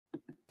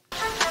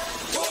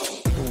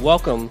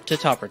Welcome to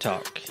Topper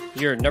Talk,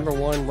 your number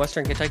one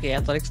Western Kentucky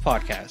athletics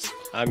podcast.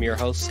 I'm your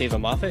host,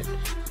 Stephen Moffitt,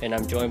 and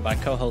I'm joined by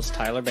co-host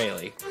Tyler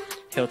Bailey.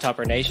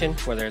 Hilltopper Nation,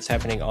 whether it's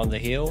happening on the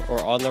hill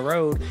or on the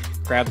road,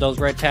 grab those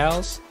red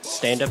towels,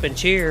 stand up and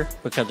cheer,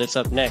 because it's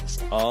up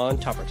next on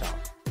Topper Talk.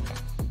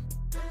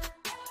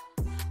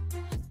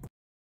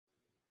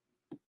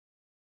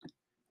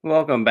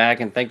 Welcome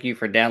back, and thank you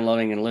for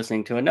downloading and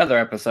listening to another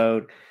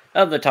episode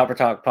of the Topper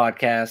Talk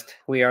podcast.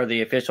 We are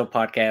the official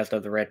podcast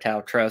of the Red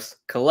Towel Trust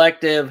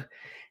Collective.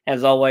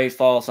 As always,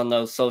 follow us on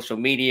those social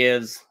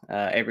medias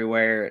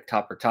everywhere at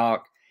Topper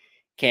Talk.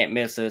 Can't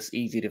miss us,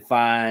 easy to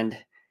find.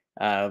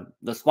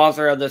 The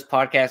sponsor of this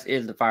podcast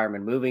is the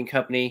Fireman Moving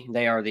Company.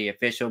 They are the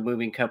official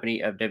moving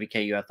company of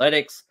WKU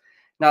Athletics.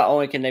 Not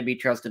only can they be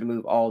trusted to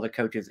move all the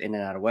coaches in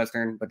and out of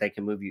Western, but they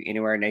can move you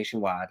anywhere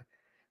nationwide.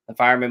 The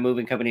Fireman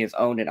Moving Company is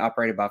owned and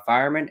operated by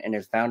firemen and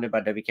is founded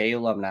by WKU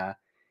alumni.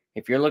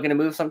 If you're looking to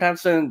move sometime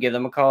soon, give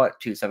them a call at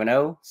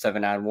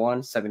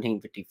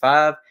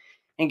 270-791-1755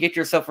 and get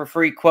yourself a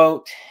free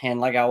quote.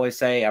 And like I always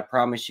say, I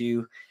promise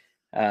you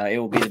it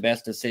will be the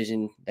best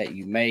decision that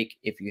you make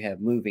if you have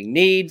moving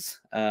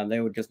needs. They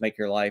will just make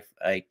your life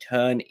a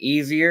ton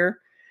easier.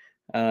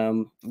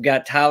 We've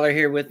got Tyler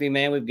here with me,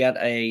 man. We've got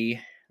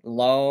a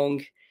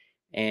long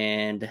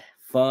and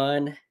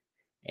fun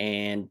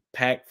and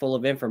packed full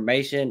of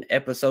information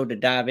episode to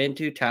dive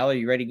into. Tyler,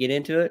 you ready to get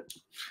into it?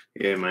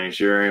 Yeah, man,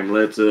 sure am.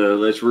 Let's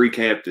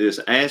recap this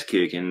ass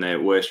kicking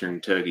that Western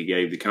Kentucky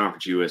gave the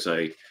Conference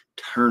USA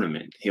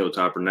tournament.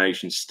 Hilltopper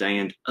Nation,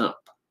 stand up.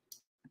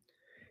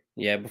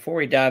 Yeah, before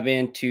we dive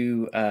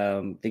into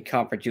the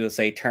Conference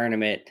USA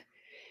tournament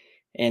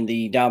and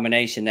the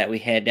domination that we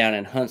had down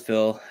in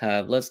Huntsville,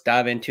 let's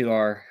dive into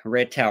our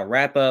Red Towel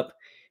wrap-up,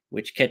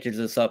 which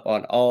catches us up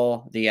on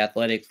all the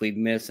athletics we've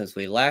missed since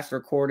we last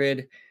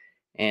recorded.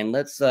 And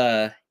let's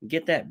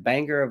get that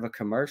banger of a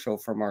commercial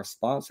from our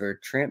sponsor,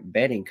 Trent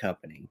Bedding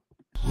Company.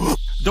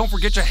 Don't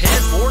forget your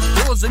headboard,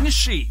 pillows, and your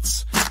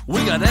sheets.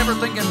 We got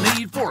everything you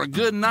need for a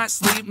good night's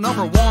sleep.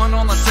 Number one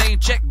on the chain,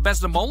 check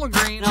Best of Bowling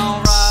Green.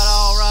 All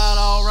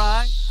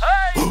right.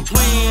 Hey!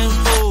 Twins,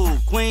 full,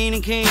 queen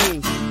and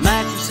king,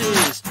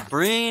 mattresses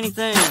for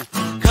anything.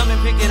 Come and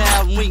pick it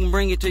out and we can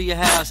bring it to your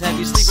house. Have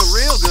you sleeping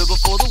real good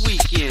before the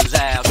weekend's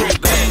out.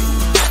 Trent Bedding,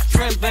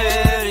 Trent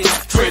Bedding,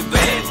 Trent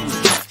Bedding,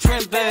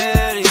 Trent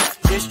Bedding.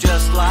 It's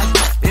just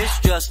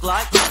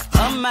like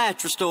a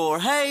mattress store.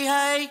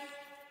 Hey.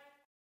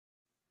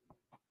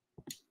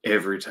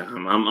 Every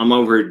time. I'm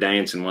over here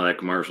dancing while that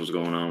commercial's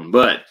going on.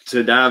 But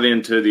to dive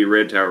into the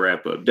Red Towel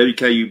wrap-up,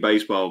 WKU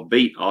baseball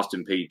beat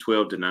Austin Peay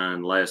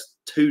 12-9 last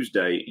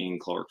Tuesday in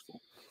Clarksville.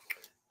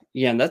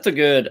 Yeah, and that's a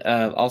good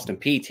Austin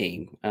Peay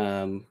team.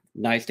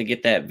 Nice to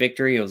get that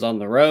victory. It was on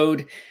the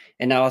road.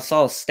 And now I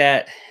saw a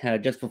stat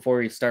just before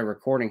we started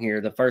recording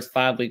here. The first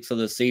 5 weeks of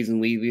the season,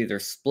 we've either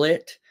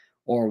split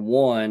or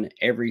won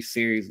every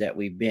series that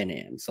we've been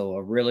in. So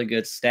a really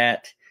good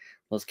stat.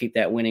 Let's keep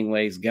that winning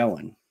ways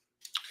going.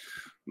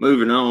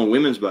 Moving on,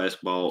 women's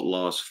basketball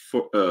lost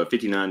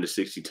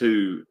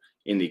 59-62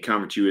 in the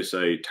Conference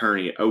USA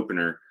tourney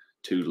opener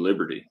to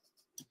Liberty.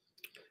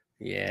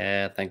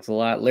 Yeah, thanks a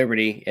lot,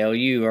 Liberty.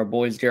 LU, our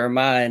boys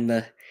Jeremiah and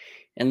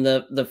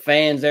the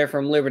fans there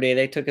from Liberty,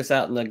 they took us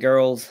out in the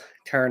girls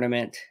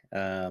tournament.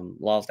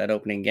 Lost that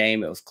opening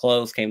game. It was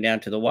close, came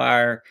down to the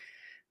wire.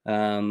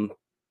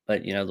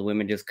 But the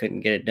women just couldn't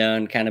get it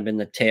done. Kind of in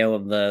the tail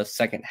of the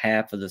second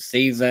half of the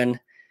season.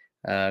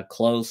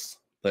 Close,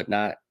 but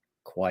not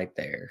quite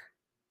there.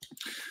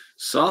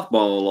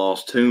 Softball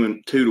lost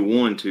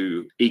 2-1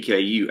 to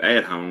EKU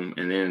at home,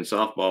 and then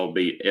softball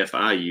beat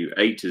FIU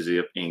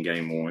 8-0 in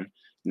game 1,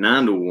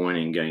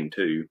 9-1 in game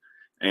 2,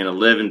 and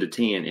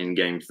 11-10 in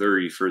game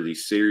 3 for the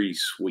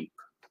series sweep.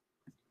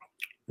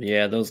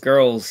 Yeah, those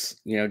girls,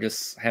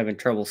 just having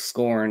trouble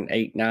scoring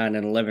 8, 9,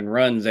 and 11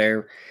 runs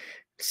there.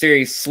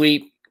 Series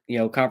sweep,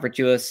 Conference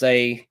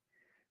USA,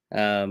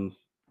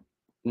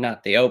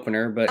 not the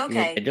opener, but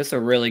okay. Just a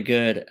really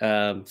good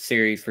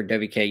series for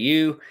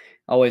WKU.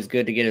 Always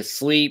good to get a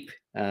sweep.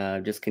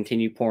 Just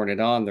continue pouring it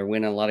on. They're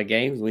winning a lot of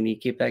games. We need to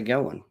keep that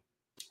going.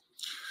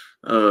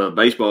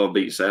 Baseball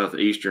beat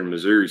Southeastern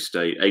Missouri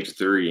State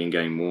 8-3 in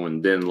game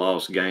 1, then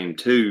lost game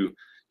 2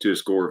 to a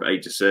score of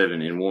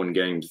 8-7 and won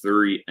game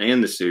 3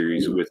 and the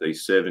series with a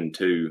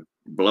 7-2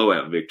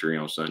 blowout victory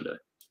on Sunday.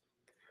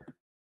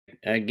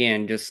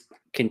 Again, just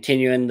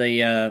continuing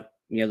the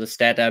the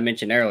stat that I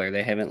mentioned earlier.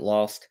 They haven't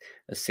lost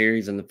a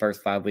series in the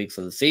first 5 weeks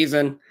of the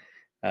season.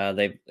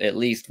 They've at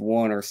least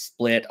won or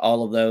split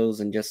all of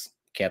those and just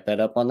kept that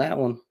up on that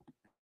one.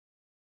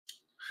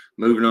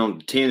 Moving on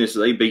to tennis,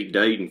 they beat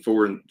Dayton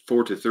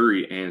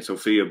 4-3, and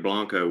Sofia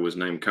Blanco was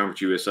named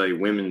Conference USA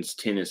Women's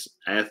Tennis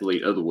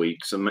Athlete of the Week.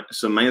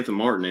 Samantha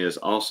Martinez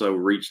also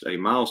reached a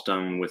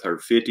milestone with her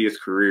 50th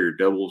career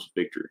doubles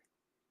victory.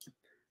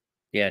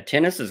 Yeah,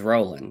 tennis is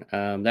rolling.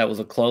 That was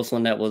a close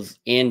one. That was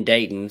in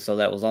Dayton, so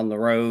that was on the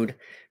road.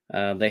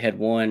 They had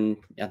won,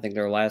 I think,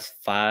 their last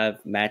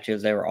 5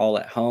 matches. They were all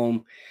at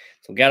home.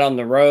 So got on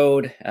the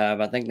road.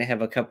 I think they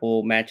have a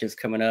couple matches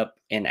coming up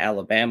in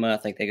Alabama. I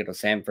think they go to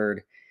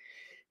Sanford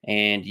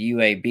and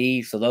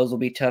UAB. So those will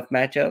be tough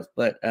matchups.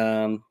 But,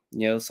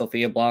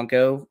 Sophia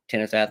Blanco,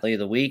 tennis athlete of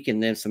the week,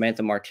 and then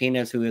Samantha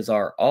Martinez, who is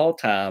our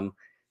all-time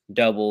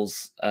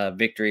doubles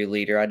victory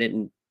leader. I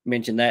didn't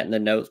mention that in the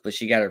notes, but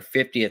she got her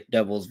 50th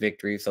doubles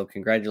victory. So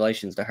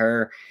congratulations to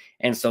her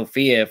and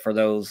Sophia for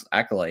those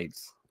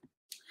accolades.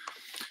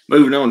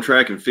 Moving on,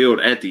 track and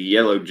field at the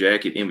Yellow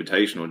Jacket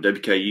Invitational,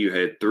 WKU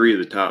had 3 of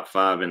the top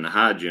 5 in the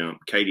high jump.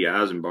 Katie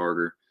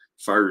Eisenbarger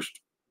first,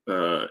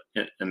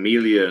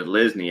 Amelia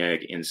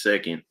Lesniak in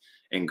second,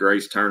 and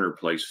Grace Turner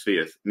placed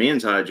 5th.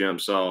 Men's high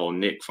jump saw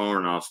Nick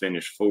Farnoff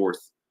finish 4th.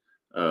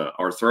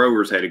 Our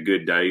throwers had a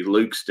good day.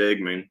 Luke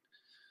Stegman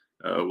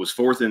was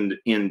 4th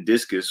in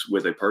discus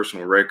with a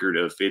personal record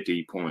of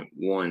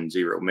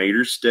 50.10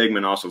 meters.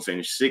 Stegman also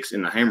finished 6th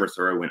in the hammer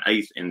throw and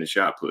 8th in the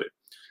shot put.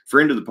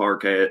 Friend of the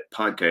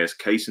podcast,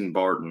 Kaysen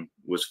Barton,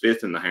 was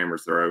 5th in the hammer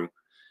throw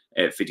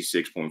at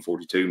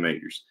 56.42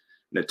 meters.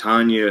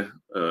 Natanya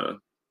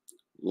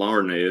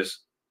Larnez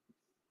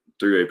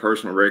threw a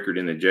personal record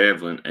in the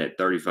javelin at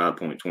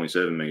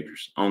 35.27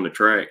 meters. On the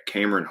track,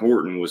 Cameron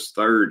Horton was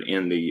 3rd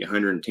in the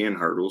 110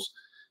 hurdles.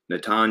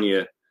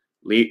 Natanya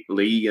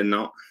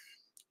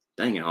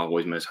dang, I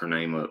always mess her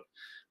name up.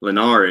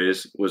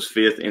 Linares was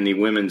 5th in the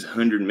women's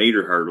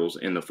 100-meter hurdles.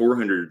 In the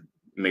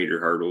 400-meter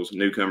hurdles,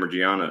 newcomer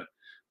Gianna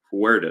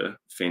Huerta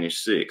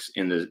finished 6th.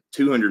 In the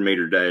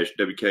 200-meter dash,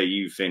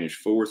 WKU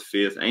finished 4th,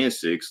 5th, and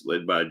 6th,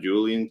 led by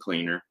Julian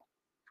Cleaner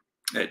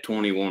at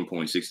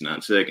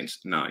 21.69 seconds.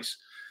 Nice.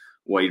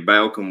 Wade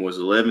Balcom was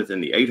 11th in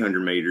the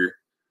 800-meter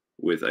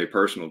with a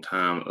personal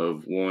time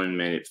of 1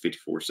 minute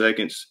 54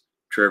 seconds.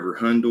 Trevor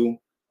Hundle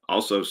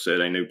also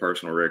set a new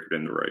personal record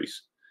in the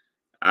race.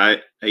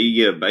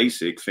 Aya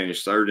Basic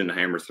finished 3rd in the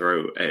hammer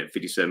throw at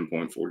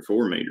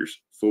 57.44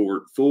 meters.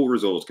 Full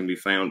results can be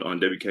found on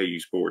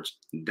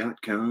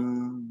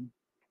WKUsports.com.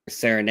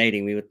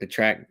 Serenading me with the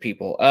track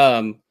people.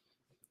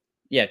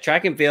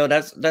 Track and field,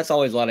 that's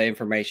always a lot of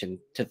information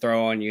to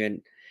throw on you.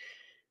 And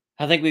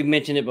I think we've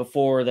mentioned it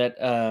before that,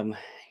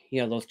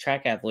 those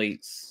track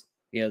athletes,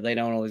 they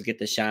don't always get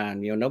to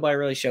shine. Nobody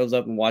really shows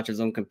up and watches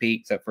them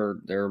compete except for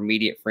their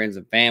immediate friends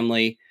and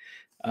family.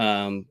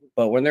 But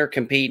when they're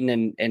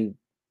competing and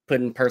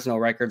putting personal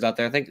records out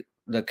there, I think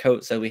the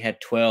coach said we had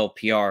 12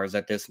 PRs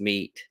at this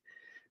meet.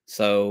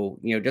 So,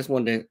 just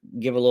wanted to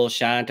give a little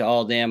shine to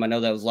all of them. I know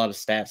that was a lot of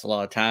stats, a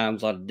lot of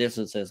times, a lot of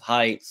distances,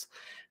 heights,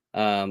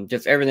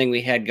 just everything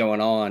we had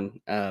going on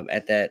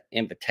at that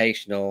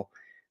invitational.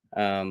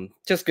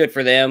 Just good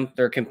for them.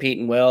 They're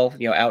competing well.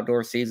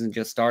 Outdoor season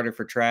just started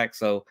for track.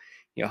 So,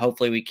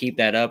 hopefully we keep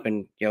that up.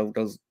 And,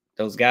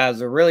 those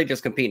guys are really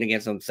just competing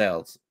against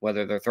themselves,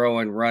 whether they're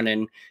throwing,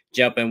 running,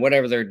 jumping,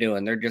 whatever they're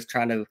doing. They're just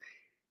trying to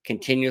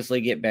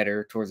continuously get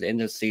better towards the end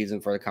of the season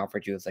for the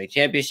Conference USA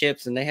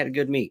Championships, and they had a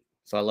good meet.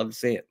 So I love to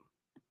see it.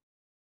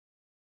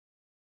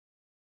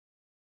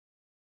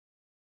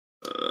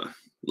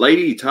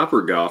 Lady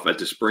Topper Golf at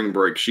the Spring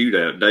Break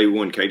Shootout. Day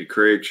 1, Katie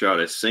Craig shot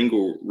a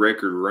single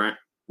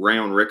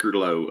round record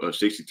low of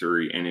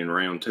 63, and in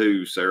round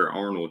 2, Sarah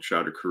Arnold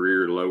shot a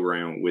career low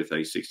round with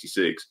a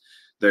 66.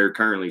 They're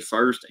currently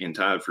 1st and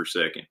tied for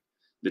 2nd.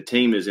 The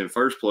team is in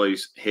 1st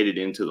place headed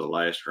into the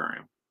last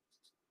round.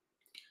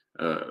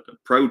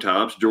 Pro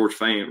Tops, George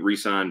Fant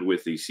re-signed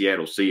with the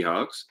Seattle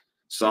Seahawks.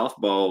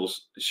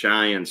 Softball's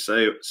Cheyenne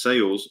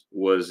Sales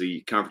was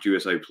the Conference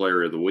USA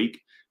Player of the Week,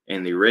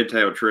 and the Red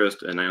Tail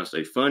Trust announced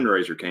a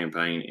fundraiser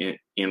campaign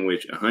in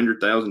which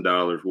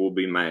 $100,000 will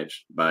be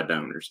matched by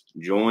donors.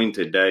 Join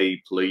today,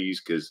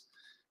 please, because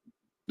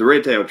the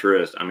Red Tail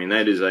Trust,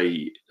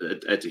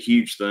 that's a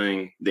huge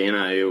thing. The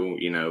NIL,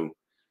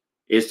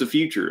 it's the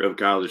future of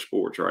college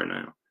sports right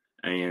now.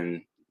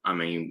 And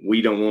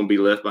we don't want to be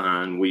left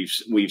behind. We've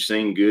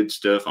seen good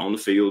stuff on the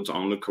fields,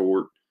 on the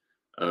court,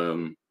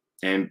 and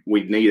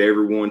we need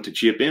everyone to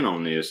chip in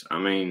on this.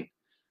 The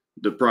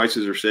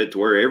prices are set to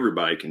where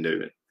everybody can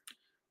do it.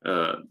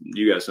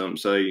 You got something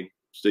to say,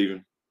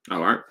 Stephen?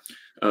 All right.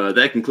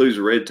 That concludes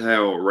the Red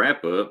Towel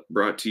wrap-up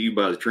brought to you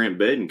by the Trent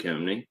Bedding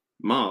Company.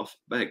 Moth,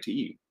 back to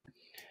you.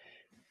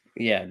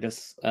 Yeah,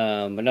 just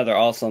another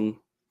awesome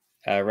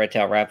Red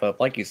Towel wrap-up.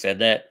 Like you said,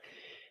 that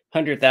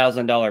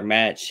 $100,000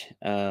 match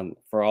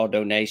for all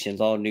donations,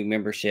 all new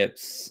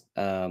memberships.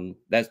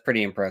 That's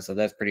pretty impressive.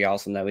 That's pretty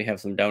awesome that we have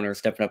some donors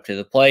stepping up to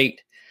the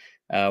plate.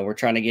 We're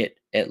trying to get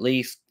at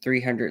least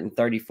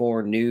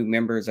 334 new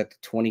members at the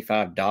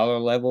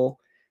 $25 level.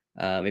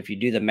 If you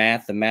do the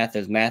math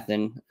is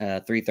mathing.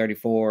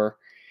 334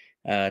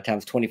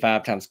 times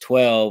 25 times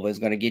 12 is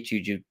going to get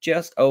you to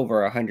just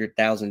over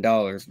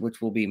 $100,000,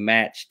 which will be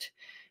matched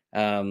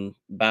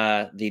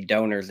by the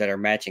donors that are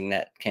matching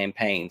that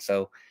campaign.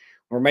 So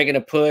we're making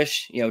a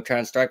push, trying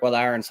to strike while the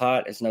iron's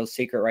hot. It's no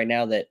secret right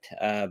now that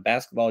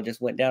basketball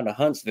just went down to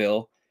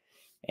Huntsville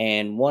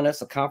and won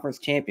us a conference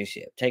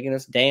championship, taking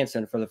us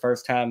dancing for the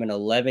first time in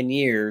 11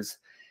 years.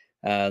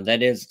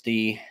 That is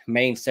the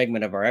main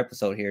segment of our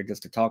episode here,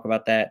 just to talk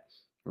about that,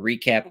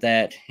 recap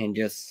that, and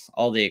just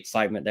all the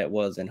excitement that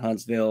was in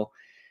Huntsville.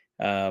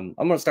 I'm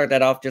going to start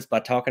that off just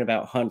by talking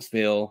about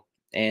Huntsville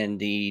and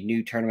the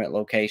new tournament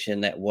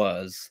location that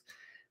was.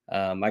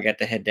 I got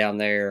to head down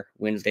there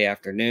Wednesday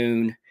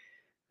afternoon,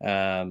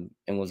 and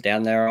was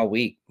down there all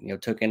week.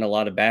 Took in a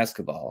lot of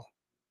basketball.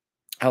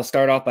 I'll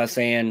start off by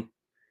saying,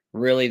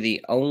 really,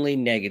 the only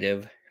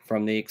negative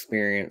from the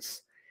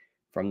experience,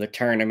 from the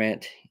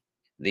tournament,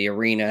 the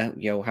arena,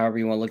 however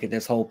you want to look at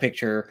this whole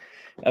picture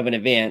of an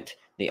event,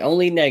 the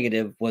only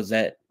negative was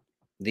that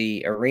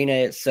the arena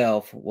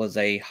itself was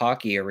a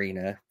hockey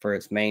arena for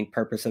its main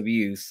purpose of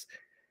use.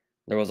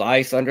 There was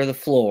ice under the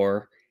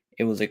floor.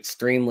 It was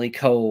extremely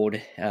cold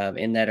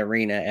in that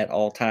arena at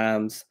all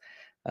times.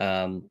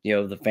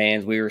 The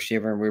fans, we were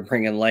shivering, we were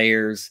bringing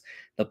layers.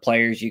 The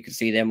players, you could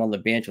see them on the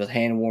bench with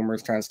hand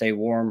warmers trying to stay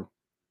warm.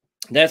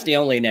 That's the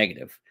only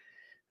negative.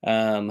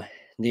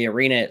 The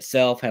arena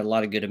itself had a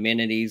lot of good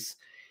amenities.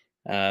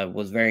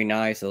 Was very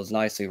nice. It was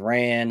nicely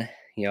ran.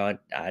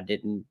 I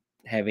didn't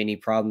have any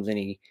problems,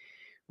 any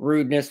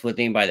rudeness with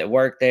anybody that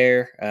worked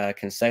there.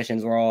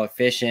 Concessions were all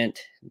efficient.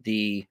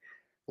 The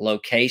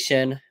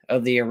location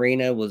of the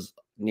arena was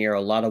near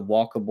a lot of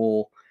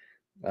walkable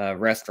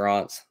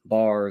restaurants,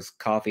 bars,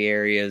 coffee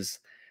areas.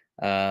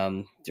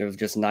 There was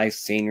just nice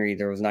scenery.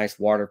 There was nice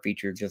water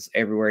features just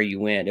everywhere you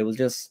went. It was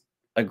just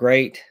a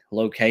great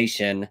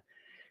location.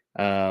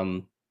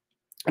 And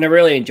I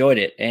really enjoyed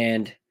it.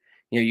 And,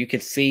 you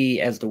could see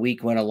as the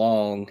week went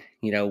along,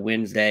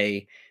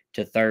 Wednesday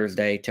to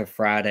Thursday to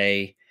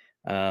Friday,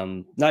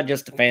 not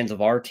just the fans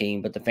of our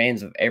team, but the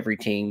fans of every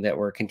team that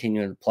were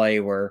continuing to play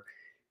were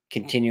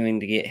continuing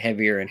to get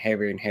heavier and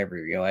heavier and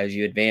heavier. As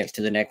you advance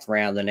to the next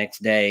round, the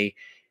next day,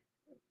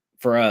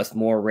 for us,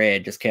 more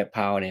red just kept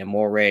piling in.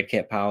 More red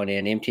kept piling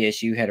in.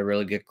 MTSU had a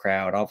really good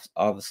crowd.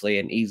 Obviously,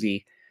 an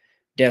easy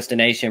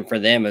destination for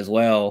them as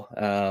well.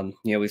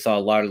 We saw a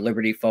lot of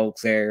Liberty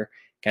folks there.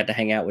 Got to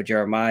hang out with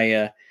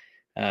Jeremiah,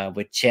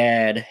 with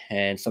Chad,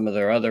 and some of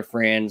their other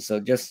friends. So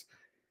just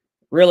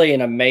really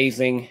an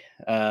amazing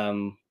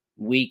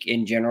week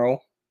in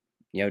general.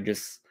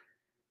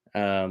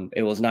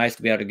 It was nice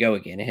to be able to go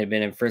again. It had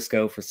been in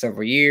Frisco for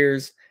several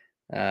years.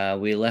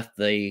 We left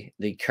the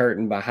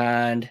curtain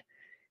behind,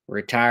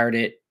 retired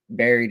it,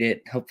 buried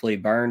it, hopefully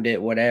burned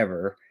it,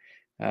 whatever.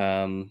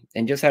 And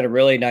just had a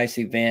really nice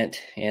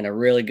event in a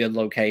really good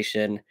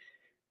location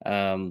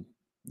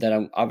that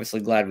I'm obviously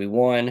glad we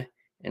won.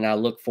 And I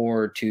look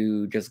forward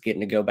to just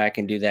getting to go back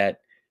and do that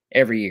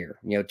every year.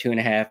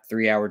 2.5,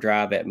 3 hour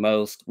drive at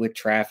most with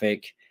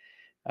traffic.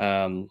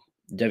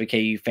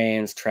 WKU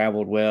fans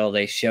traveled well.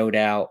 They showed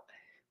out.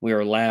 We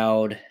were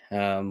loud.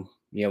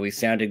 We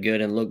sounded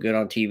good and looked good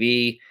on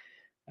TV.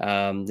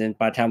 Then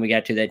by the time we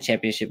got to that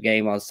championship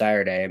game on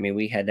Saturday,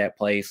 we had that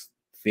place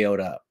filled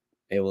up.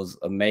 It was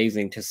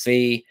amazing to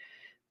see.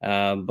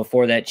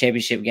 Before that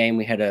championship game,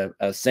 we had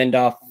a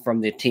send-off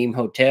from the team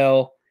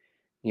hotel.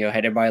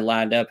 Had everybody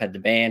lined up, had the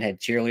band, had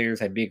cheerleaders,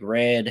 had Big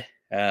Red.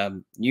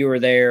 You were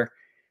there.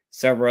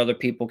 Several other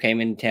people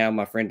came into town.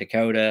 My friend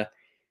Dakota,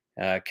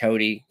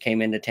 Cody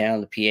came into town,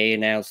 the PA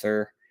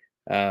announcer.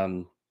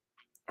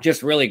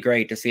 Just really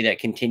great to see that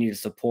continued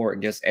support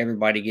and just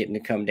everybody getting to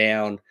come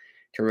down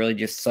to really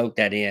just soak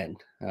that in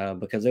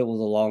because it was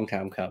a long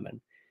time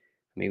coming.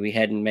 We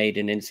hadn't made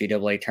an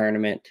NCAA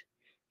tournament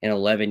in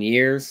 11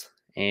 years,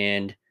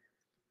 and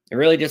it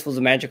really just was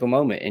a magical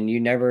moment. And you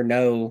never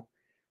know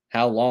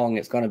how long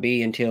it's going to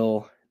be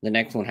until the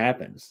next one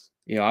happens.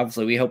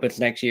 Obviously, we hope it's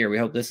next year. We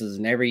hope this is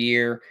an every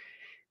year.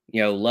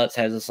 Lutz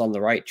has us on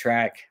the right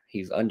track.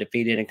 He's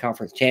undefeated in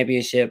conference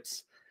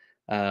championships.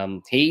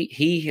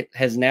 He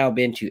has now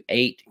been to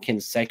 8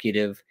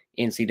 consecutive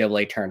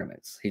NCAA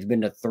tournaments. He's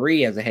been to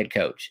 3 as a head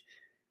coach,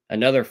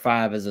 another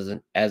 5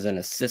 as an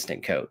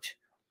assistant coach.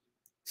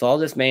 So all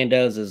this man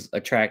does is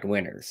attract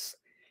winners.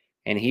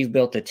 And he's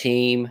built a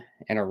team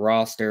and a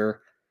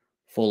roster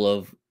full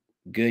of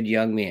good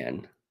young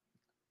men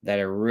that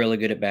are really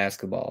good at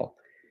basketball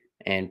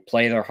and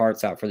play their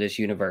hearts out for this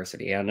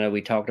university. I know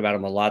we talked about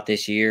them a lot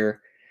this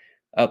year,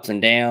 ups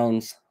and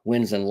downs,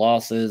 wins and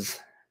losses,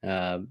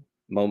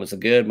 moments of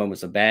good,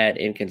 moments of bad,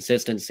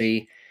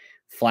 inconsistency,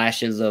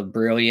 flashes of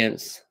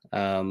brilliance.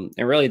 And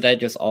really that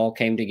just all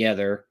came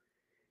together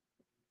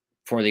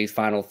for these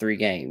final 3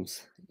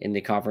 games in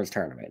the conference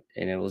tournament.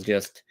 And it was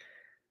just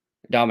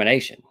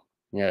domination.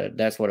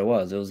 That's what it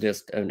was. It was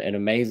just an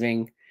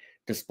amazing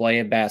display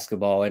of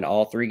basketball in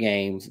all 3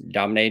 games.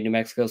 Dominated New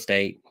Mexico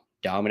State,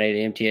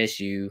 dominated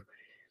MTSU.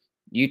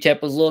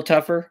 UTEP was a little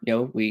tougher.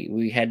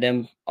 We had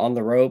them on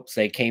the ropes.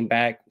 They came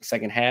back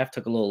second half,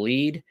 took a little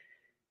lead.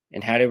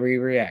 And how did we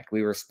react?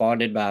 We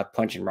responded by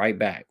punching right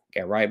back,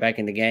 got right back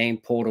in the game,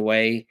 pulled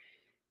away,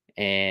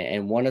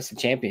 and won us the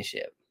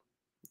championship.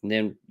 And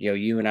then,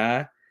 you and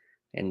I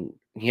and,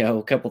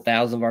 a couple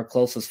thousand of our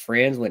closest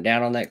friends went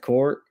down on that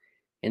court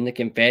in the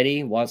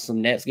confetti, watched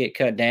some nets get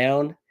cut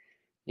down.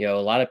 A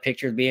lot of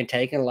pictures being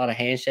taken, a lot of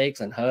handshakes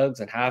and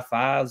hugs and high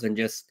fives and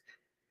just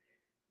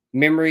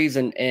memories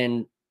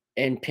and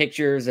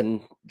pictures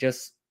and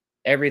just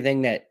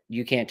everything that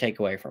you can't take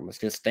away from us.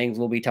 Just things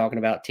we'll be talking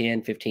about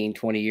 10, 15,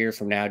 20 years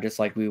from now, just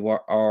like we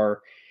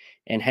are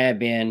and have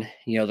been,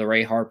 the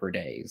Ray Harper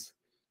days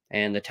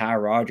and the Ty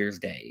Rogers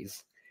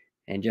days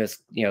and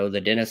just,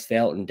 the Dennis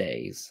Felton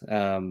days.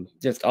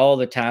 Just all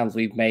the times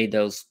we've made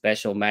those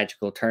special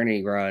magical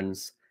tourney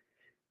runs,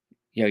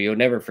 you'll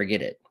never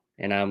forget it.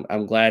 And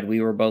I'm glad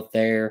we were both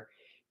there,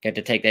 got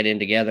to take that in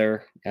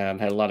together.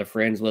 Had a lot of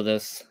friends with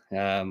us.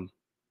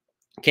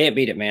 Can't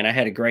beat it, man. I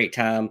had a great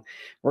time.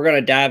 We're going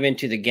to dive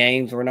into the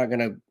games. We're not going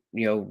to,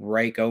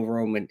 rake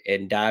over them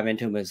and dive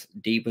into them as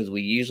deep as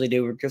we usually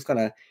do. We're just going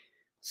to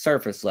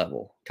surface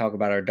level talk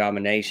about our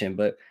domination.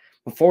 But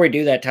before we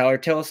do that, Tyler,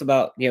 tell us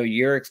about,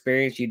 your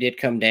experience. You did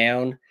come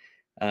down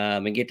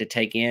and get to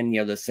take in,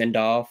 the send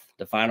off,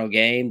 the final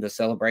game, the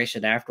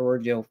celebration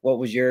afterwards. What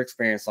was your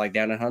experience like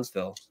down in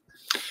Huntsville?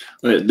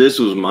 This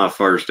was my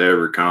first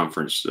ever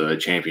conference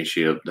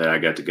championship that I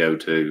got to go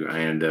to.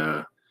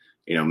 And,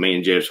 me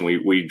and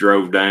Jefferson, we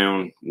drove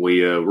down.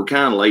 We were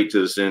kind of late to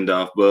the send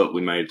off, but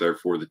we made it there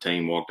before the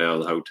team walked out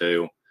of the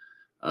hotel.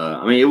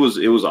 It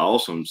was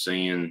awesome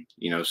seeing,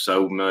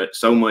 so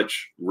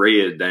much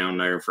red down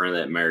there in front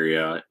of that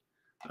Marriott.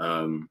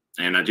 And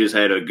I just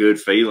had a good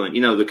feeling.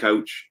 The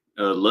coach,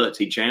 Lutz,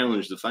 he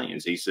challenged the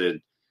fans. He said,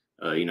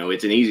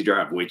 it's an easy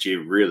drive, which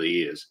it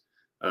really is.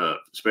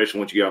 Especially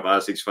once you get off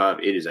I-65,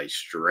 it is a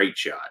straight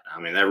shot.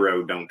 That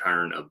road don't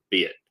turn a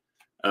bit.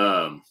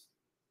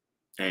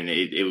 And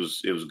it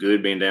was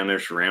good being down there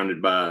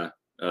surrounded by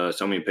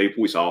so many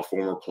people. We saw a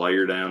former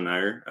player down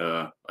there,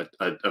 a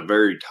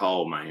very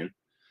tall man.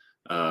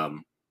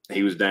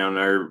 He was down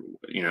there,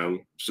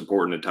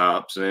 supporting the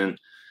Tops. And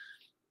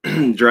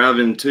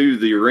driving to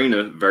the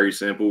arena, very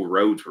simple.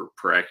 Roads were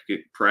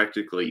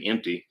practically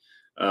empty.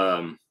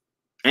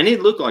 And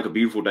it looked like a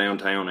beautiful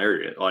downtown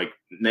area. Like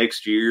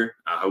next year,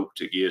 I hope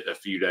to get a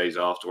few days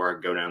off to where I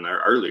can go down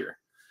there earlier.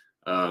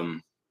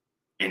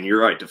 And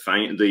you're right,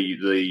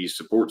 the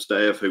support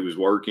staff who was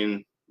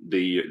working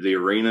the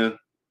arena,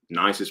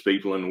 nicest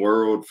people in the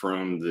world,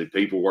 from the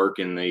people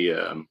working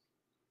the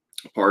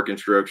parking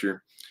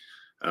structure.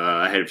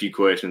 I had a few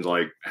questions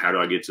like, how do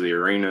I get to the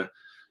arena?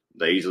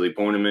 They easily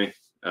pointed me,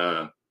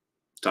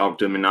 talked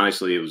to me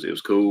nicely. It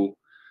was cool.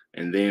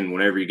 And then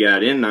whenever you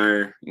got in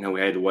there, we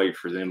had to wait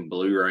for them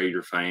Blue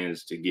Raider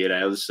fans to get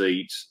out of the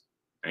seats.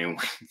 And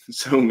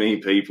so many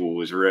people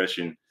was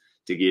rushing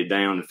to get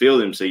down to fill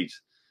them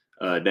seats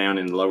down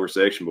in the lower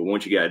section. But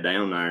once you got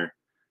down there,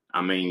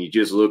 you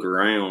just look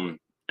around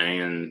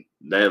and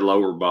that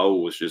lower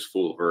bowl was just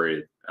full of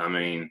red.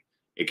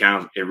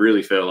 It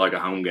really felt like a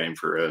home game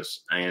for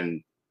us.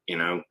 And,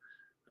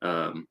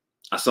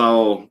 I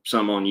saw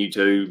some on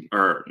YouTube,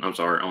 or I'm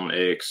sorry, on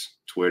X,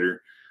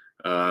 Twitter.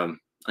 I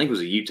think it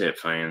was a UTEP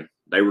fan.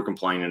 They were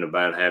complaining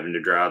about having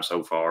to drive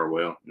so far.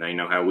 Well, they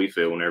know how we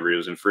feel whenever it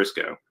was in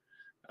Frisco.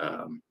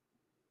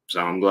 So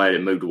I'm glad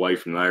it moved away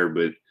from there.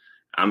 But,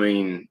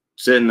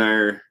 sitting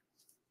there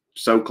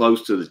so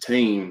close to the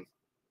team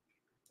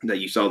that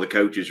you saw the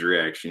coaches'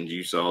 reactions,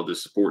 you saw the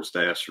support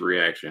staff's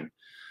reaction.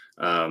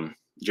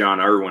 John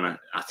Irwin,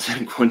 I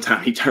think one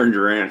time he turned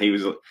around, I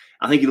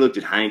think he looked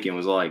at Hank and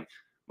was like,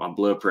 my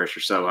blood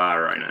pressure's so high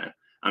right now.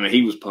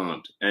 He was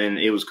pumped, and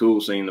it was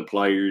cool seeing the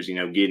players,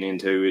 getting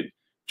into it,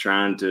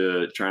 trying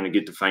to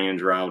get the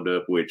fans riled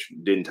up, which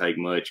didn't take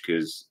much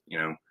because,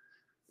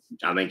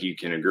 I think you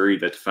can agree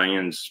that the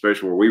fans,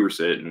 especially where we were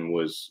sitting,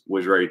 was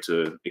ready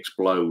to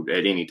explode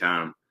at any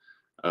time.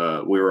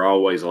 We were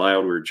always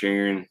loud. We were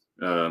cheering,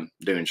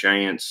 doing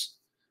chants.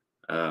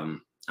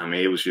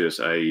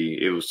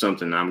 It was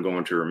something I'm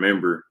going to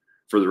remember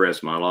for the rest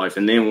of my life.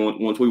 And then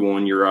once we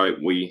won, you're right,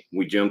 we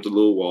jumped a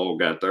little wall,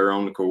 got there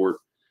on the court.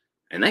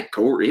 And that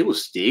court, it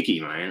was sticky,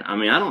 man.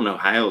 I don't know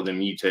how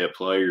them UTEP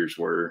players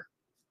were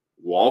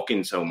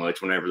walking so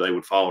much whenever they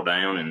would fall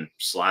down and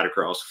slide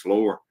across the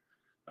floor.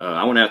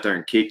 I went out there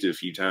and kicked it a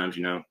few times,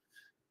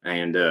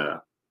 and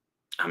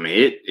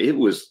it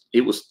was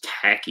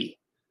tacky.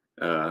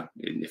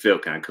 It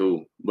felt kind of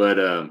cool, but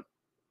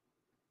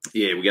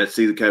yeah, we got to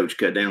see the coach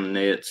cut down the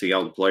net, see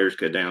all the players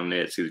cut down the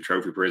net, see the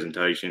trophy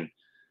presentation.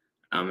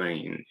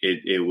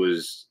 It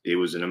was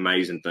an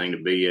amazing thing to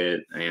be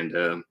at,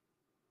 and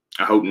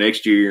I hope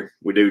next year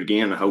we do it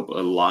again. I hope a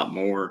lot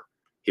more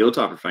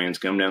Hilltopper fans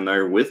come down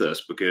there with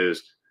us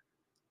because.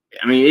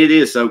 It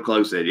is so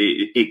close that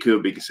it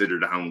could be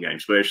considered a home game,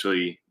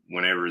 especially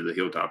whenever the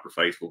Hilltopper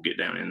faithful get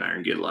down in there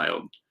and get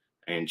loud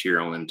and cheer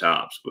on them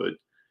Tops. But,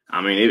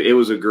 it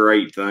was a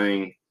great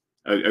thing,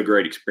 a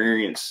great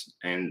experience.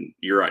 And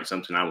you're right,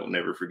 something I will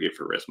never forget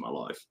for the rest of my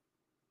life.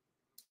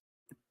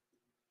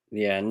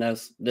 Yeah, and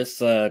this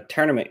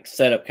tournament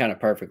set up kind of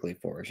perfectly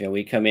for us.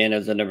 We come in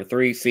as the number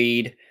 3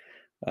 seed.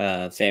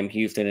 Sam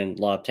Houston and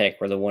La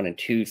Tech were the 1 and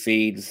 2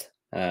 seeds.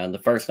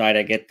 The first night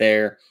I get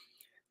there,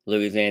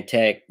 Louisiana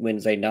Tech,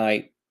 Wednesday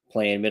night,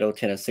 playing Middle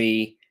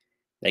Tennessee,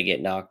 they get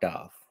knocked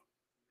off.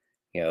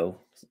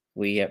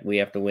 We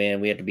have to win.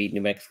 We have to beat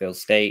New Mexico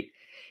State,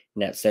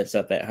 and that sets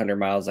up that 100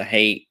 Miles of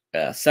Hate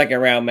second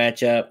round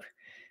matchup.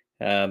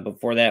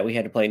 Before that, we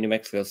had to play New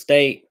Mexico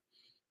State,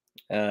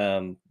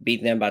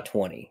 beat them by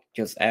 20.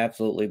 Just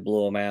absolutely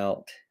blew them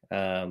out.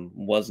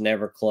 Was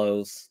never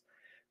close.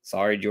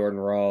 Sorry, Jordan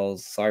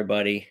Rawls. Sorry,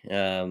 buddy.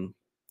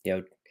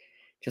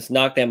 just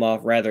knocked them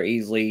off rather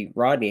easily.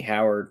 Rodney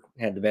Howard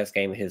had the best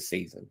game of his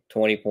season,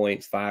 20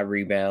 points, 5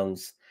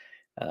 rebounds.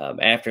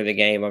 After the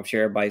game, I'm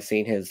sure everybody's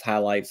seen his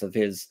highlights of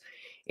his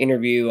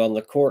interview on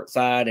the court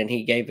side, and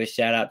he gave a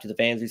shout out to the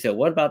fans. He said,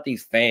 "What about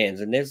these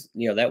fans?" And this,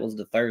 that was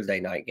the Thursday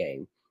night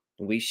game.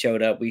 We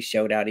showed up, we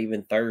showed out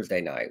even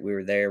Thursday night. We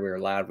were there, we were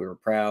loud, we were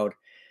proud.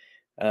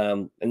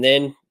 And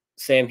then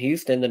Sam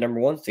Houston, the number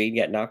 1 seed,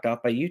 got knocked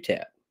off by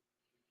UTEP.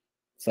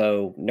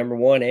 So number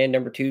 1 and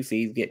number 2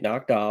 seeds get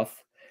knocked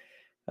off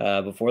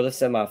before the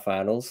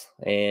semifinals,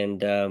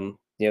 and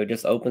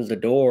just opens the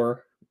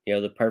door.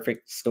 The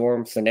perfect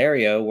storm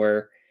scenario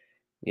where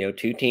 2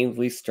 teams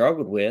we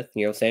struggled with.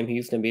 Sam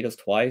Houston beat us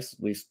twice.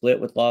 We split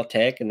with La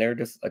Tech, and they're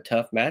just a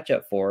tough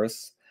matchup for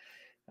us.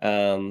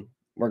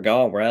 We're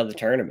gone. We're out of the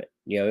tournament.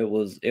 It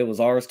was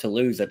ours to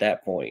lose at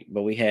that point.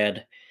 But we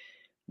had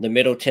the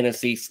Middle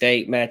Tennessee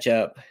State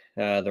matchup,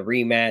 the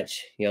rematch.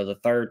 The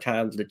third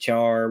time's the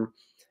charm.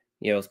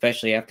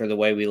 Especially after the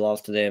way we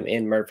lost to them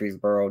in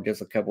Murfreesboro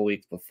just a couple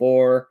weeks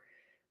before.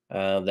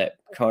 That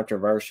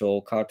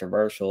controversial,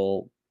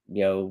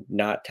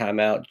 not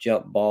timeout,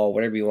 jump ball,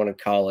 whatever you want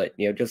to call it,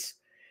 just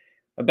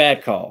a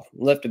bad call,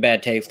 left a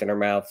bad taste in our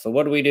mouth. So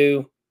what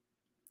do?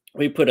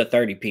 We put a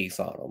 30 piece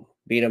on them,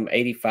 beat them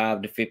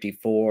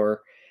 85-54,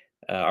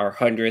 our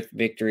 100th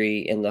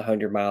victory in the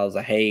 100 miles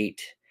of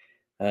hate,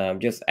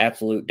 just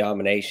absolute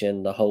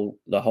domination the whole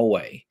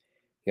way.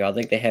 I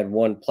think they had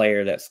one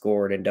player that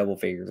scored in double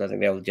figures. I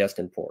think that was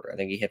Justin Porter. I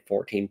think he had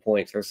 14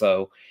 points or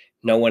so.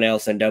 No one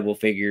else in double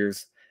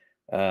figures.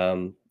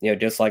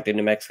 Just like the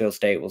New Mexico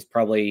State was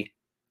probably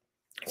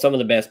some of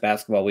the best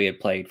basketball we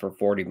had played for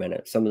 40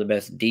 minutes, some of the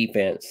best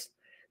defense.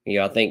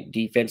 I think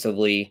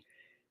defensively,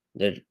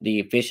 the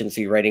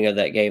efficiency rating of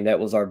that game, that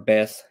was our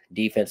best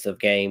defensive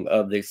game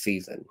of this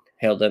season.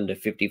 Held them to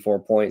 54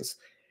 points,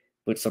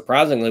 which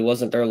surprisingly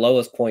wasn't their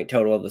lowest point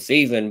total of the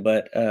season,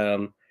 but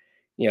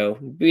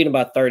being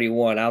about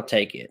 31, I'll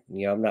take it.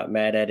 I'm not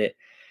mad at it.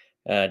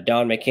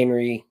 Don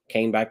McHenry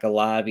came back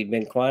alive. He'd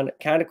been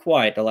kind of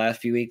quiet the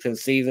last few weeks of the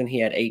season. He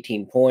had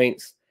 18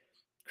 points.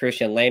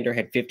 Christian Lander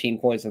had 15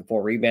 points and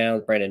 4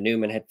 rebounds. Brandon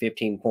Newman had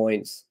 15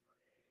 points.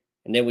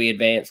 And then we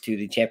advanced to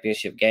the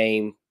championship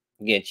game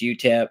against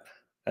UTEP.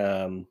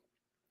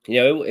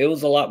 It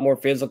was a lot more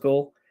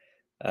physical,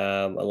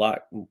 a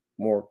lot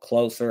more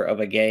closer of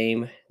a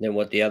game than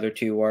what the other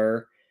two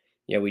were.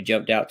 We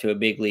jumped out to a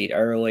big lead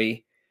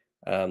early.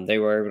 They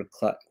were able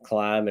to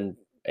climb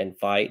and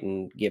fight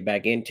and get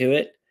back into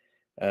it.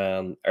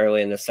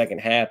 Early in the second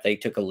half, they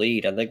took a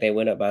lead. I think they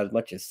went up by as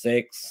much as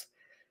 6.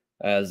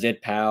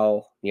 Zid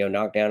Powell,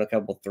 knocked down a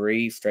couple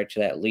threes, stretched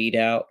that lead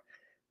out.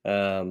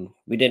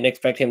 We didn't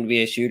expect him to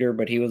be a shooter,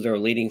 but he was their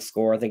leading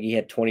scorer. I think he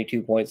had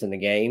 22 points in the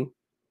game.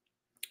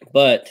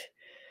 But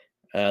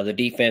the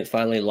defense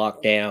finally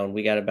locked down.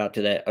 We got about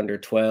to that under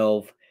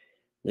 12.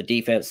 The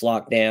defense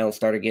locked down,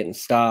 started getting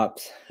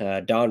stops.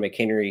 Don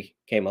McHenry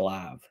came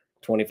alive.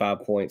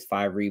 25 points,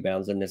 5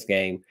 rebounds in this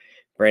game.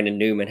 Brandon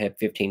Newman had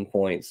 15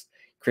 points.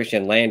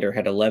 Christian Lander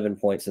had 11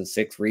 points and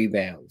 6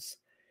 rebounds.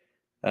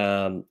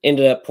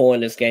 Ended up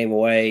pulling this game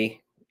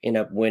away,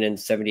 ended up winning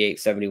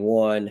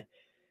 78-71.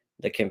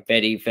 The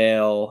confetti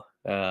fell.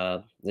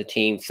 The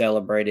team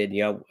celebrated.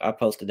 I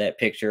posted that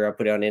picture. I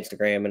put it on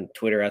Instagram and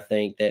Twitter, I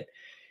think, that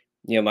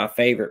my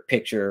favorite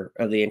picture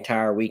of the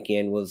entire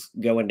weekend was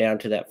going down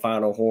to that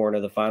final horn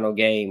of the final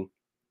game,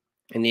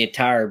 and the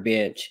entire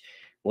bench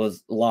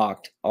was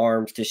locked,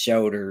 arms to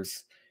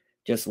shoulders,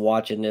 just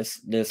watching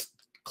this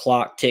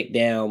clock tick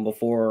down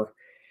before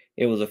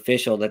it was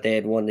official that they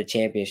had won the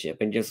championship,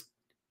 and just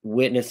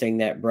witnessing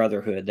that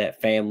brotherhood, that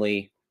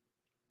family,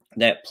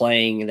 that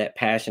playing, that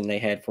passion they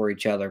had for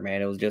each other,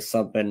 man. It was just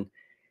something,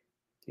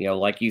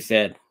 like you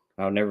said,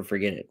 I'll never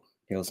forget it.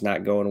 It's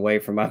not going away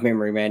from my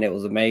memory, man. It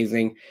was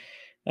amazing.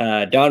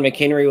 Don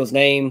McHenry was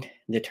named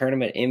the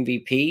tournament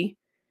MVP.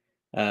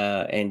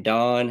 And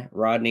Don,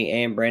 Rodney,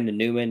 and Brandon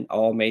Newman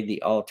all made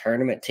the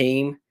all-tournament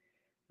team.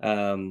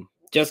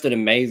 Just an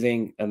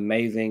amazing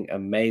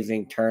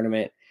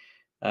tournament.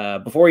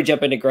 Before we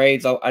jump into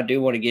grades, I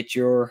do want to get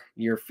your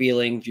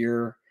feelings,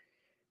 your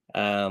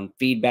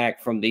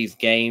feedback from these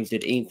games.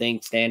 Did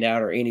anything stand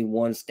out or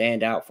anyone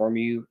stand out from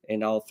you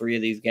in all 3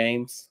 of these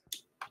games?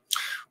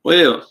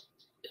 Well,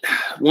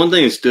 one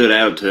thing that stood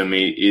out to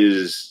me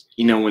is,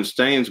 when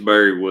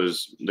Stansbury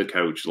was the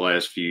coach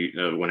last few,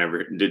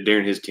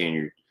 during his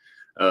tenure,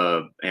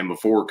 and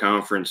before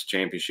conference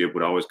championship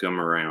would always come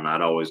around,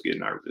 I'd always get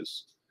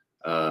nervous.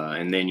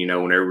 And then,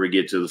 whenever we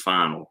get to the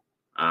final,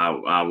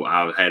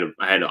 I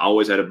had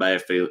always had a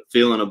bad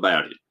feeling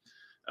about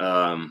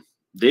it.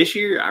 This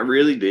year, I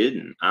really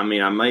didn't. I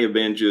mean, I may have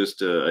been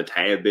just a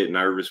tad bit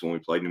nervous when we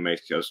played New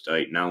Mexico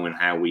State, knowing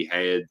how we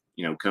had,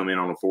 come in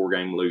on a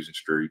 4-game losing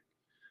streak.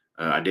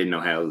 I didn't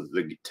know how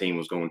the team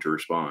was going to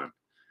respond.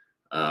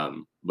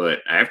 But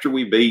after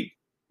we beat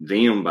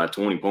them by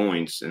 20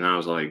 points, and I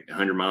was like,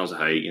 100 miles of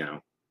hate,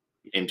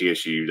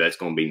 MTSU, that's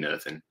going to be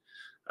nothing.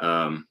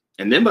 And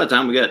then by the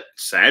time we got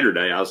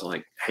Saturday, I was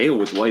like, hell,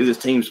 with the way this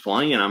team's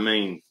playing, I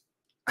mean,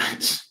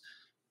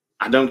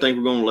 I don't think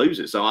we're going to lose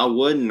it. So I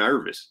wasn't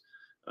nervous.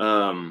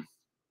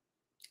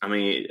 I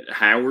mean,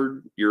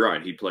 Howard, you're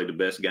right. He played the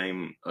best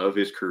game of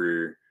his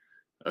career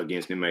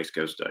against New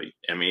Mexico State.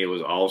 I mean, it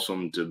was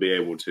awesome to be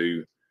able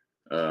to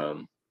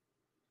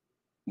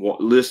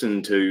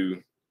listen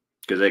to,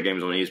 because that game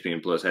was on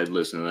ESPN Plus, had to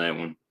listen to that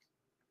one.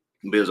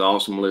 But it was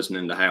awesome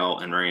listening to Hal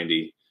and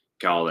Randy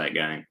call that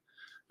game.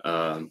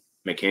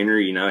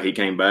 McHenry, you know, he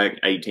came back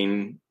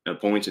 18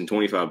 points and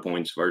 25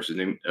 points versus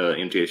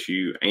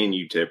MTSU and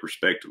UTEP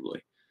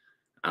respectively.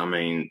 I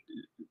mean,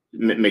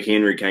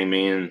 McHenry came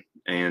in,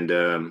 and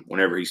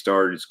whenever he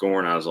started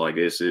scoring, I was like,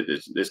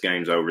 this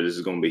game's over. This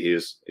is going to be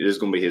his. It is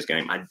going to be his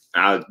game.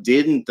 I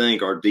didn't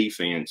think our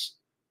defense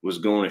was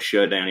going to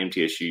shut down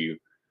MTSU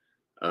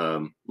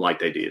like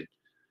they did.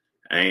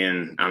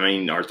 And I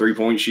mean, our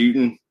 3-point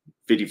shooting,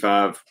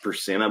 55%,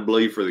 I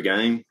believe, for the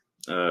game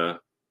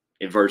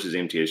versus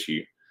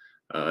MTSU.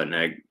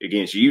 Now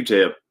against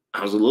UTEP,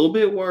 I was a little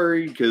bit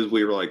worried because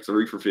we were like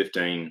 3 for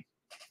 15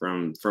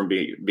 from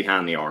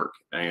behind the arc,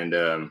 and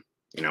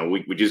you know,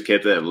 we just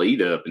kept that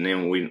lead up, and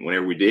then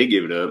whenever we did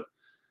give it up,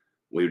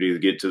 we would either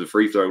get to the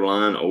free throw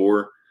line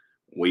or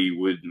we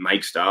would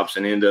make stops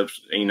and end up,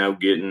 you know,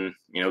 getting,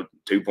 you know,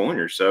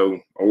 2-pointers,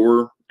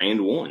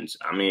 and ones.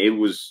 I mean, it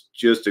was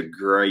just a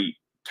great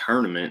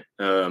tournament.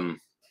 I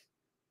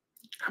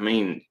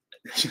mean,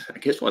 I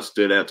guess what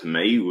stood out to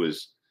me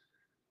was,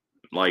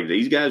 like,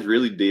 these guys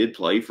really did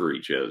play for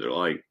each other.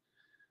 Like,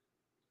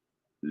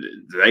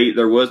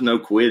 there was no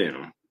quit in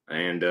them.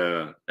 And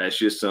that's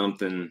just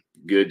something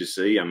good to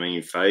see. I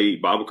mean,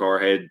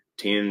 Babacar had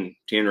 10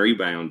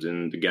 rebounds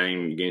in the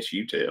game against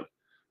UTEP.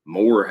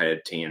 Moore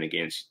had 10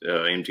 against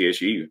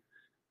MTSU.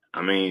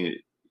 I mean,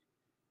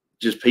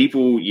 just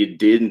people you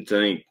didn't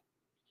think –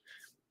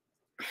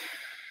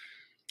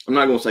 I'm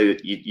not going to say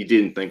that you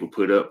didn't think would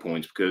put up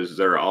points, because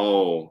they're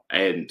all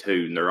adding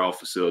to and they're all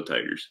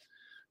facilitators.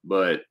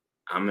 But,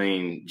 I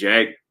mean,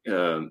 Jack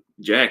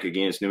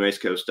against New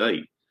Mexico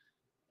State,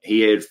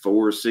 he had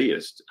 4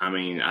 assists. I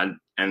mean, I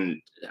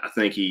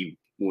think he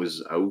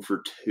was 0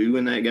 for 2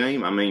 in that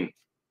game. I mean,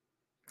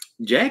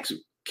 Jack's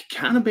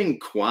kind of been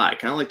quiet,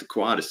 kind of like the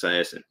quiet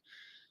assassin.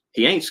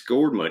 He ain't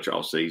scored much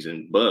all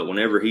season, but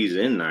whenever he's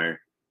in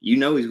there, you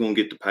know he's going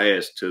to get the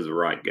pass to the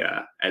right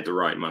guy at the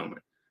right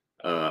moment.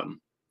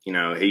 You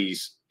know,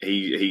 he's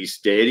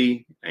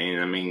steady,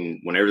 and I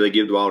mean, whenever they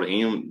give the ball to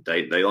him,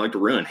 they like to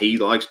run. He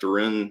likes to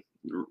run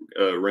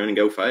and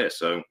go fast.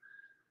 So,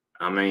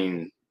 I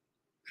mean,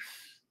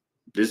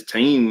 this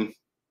team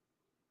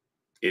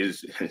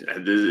is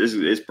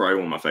probably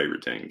one of my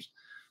favorite teams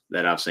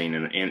that I've seen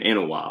in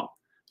a while.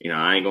 You know,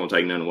 I ain't gonna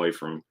take nothing away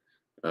from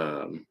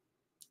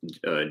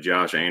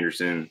Josh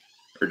Anderson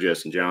or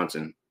Justin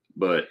Johnson,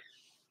 but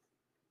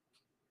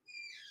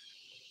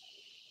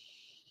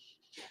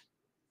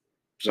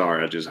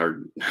sorry, I just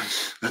heard.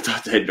 I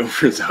thought that door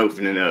was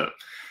opening up.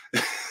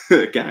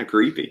 Kind of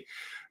creepy.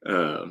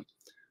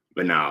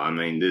 But no, I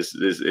mean, this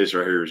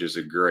right here is just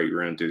a great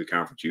run through the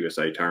Conference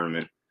USA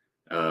tournament.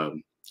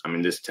 I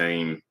mean, this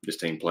team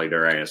played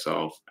their ass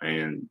off,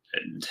 and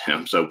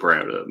I'm so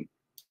proud of them.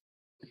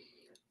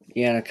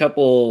 Yeah, and a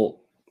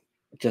couple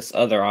just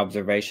other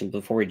observations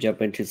before we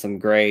jump into some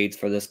grades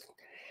for this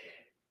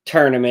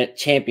tournament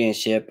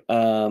championship.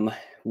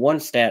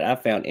 One stat I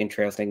found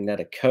interesting that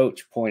a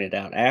coach pointed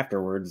out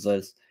afterwards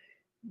was,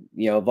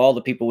 you know, of all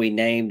the people we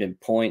named in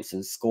points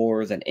and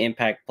scores and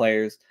impact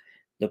players,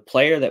 the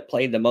player that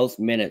played the most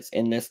minutes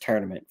in this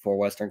tournament for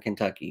Western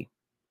Kentucky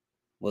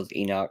was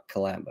Enoch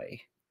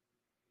Kalambe.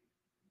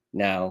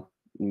 Now,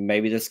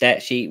 maybe the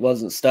stat sheet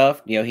wasn't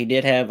stuffed. You know, he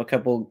did have a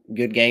couple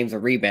good games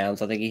of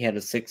rebounds. I think he had a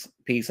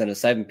 6-piece and a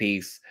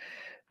 7-piece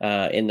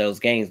in those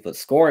games. But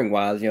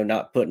scoring-wise, you know,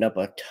 not putting up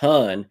a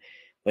ton.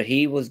 But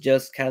he was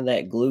just kind of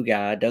that glue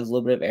guy, does a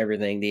little bit of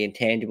everything. The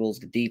intangibles,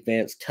 the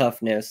defense,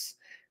 toughness.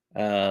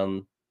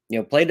 You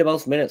know, played the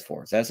most minutes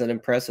for us. That's an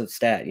impressive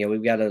stat. You know,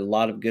 we've got a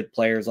lot of good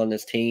players on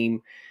this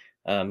team.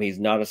 He's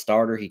not a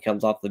starter. He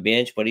comes off the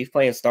bench, but he's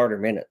playing starter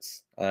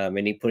minutes. And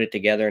he put it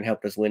together and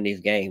helped us win these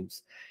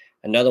games.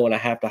 Another one I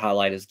have to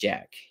highlight is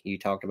Jack. You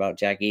talked about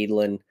Jack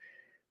Edlin.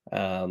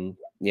 You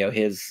know,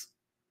 his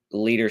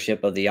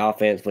leadership of the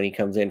offense when he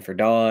comes in for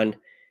Don.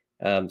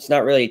 It's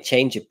not really a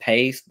change of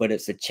pace, but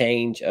it's a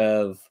change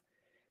of,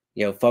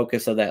 you know,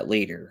 focus of that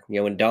leader. You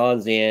know, when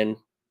Don's in,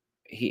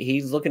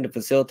 he's looking to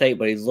facilitate,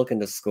 but he's looking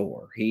to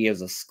score. He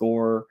is a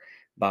scorer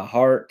by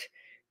heart.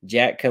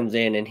 Jack comes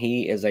in and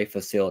he is a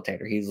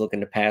facilitator. He's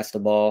looking to pass the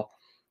ball.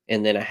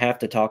 And then I have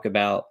to talk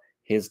about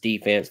his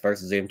defense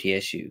versus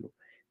MTSU.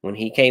 When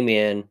he came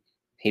in,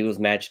 he was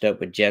matched up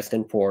with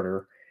Justin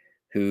Porter,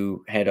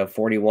 who had a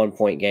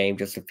 41-point game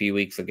just a few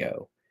weeks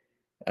ago.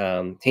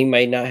 He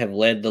may not have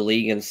led the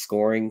league in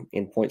scoring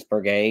in points per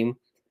game,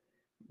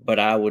 but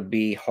I would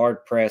be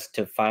hard-pressed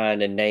to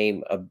find and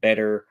name a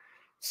better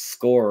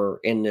scorer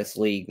in this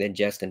league than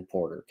Justin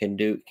Porter. Can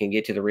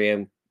get to the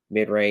rim,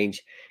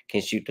 mid-range,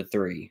 can shoot the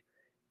three.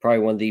 Probably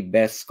one of the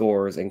best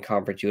scorers in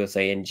Conference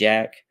USA, and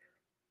Jack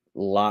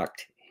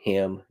locked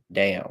him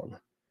down.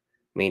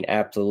 I mean,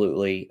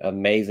 absolutely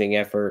amazing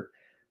effort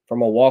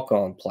from a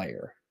walk-on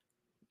player.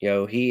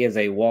 He is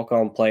a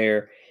walk-on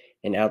player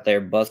and out there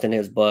busting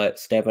his butt,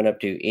 stepping up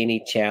to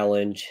any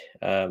challenge,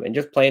 and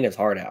just playing his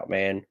heart out,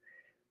 man.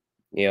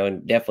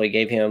 And definitely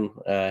gave him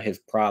his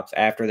props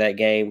after that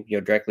game,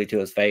 directly to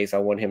his face. I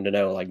want him to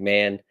know, like,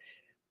 man,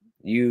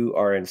 you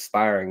are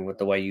inspiring with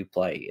the way you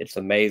play. It's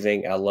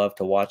amazing. I love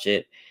to watch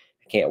it.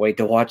 I can't wait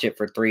to watch it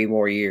for 3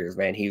 more years,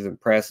 man. He's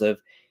impressive.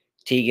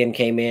 Tegan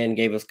came in,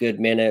 gave us good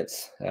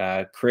minutes.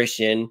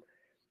 Christian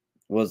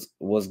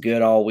was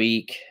good all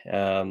week.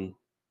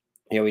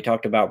 We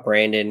talked about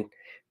Brandon,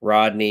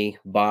 Rodney,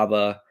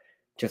 Baba,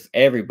 just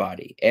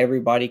everybody.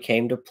 Everybody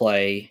came to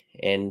play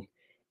and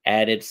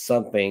added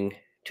something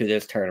to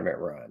this tournament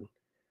run.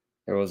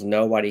 There was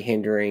nobody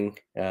hindering.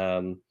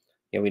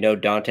 We know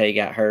Dante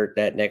got hurt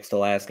that next to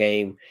last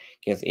game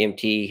against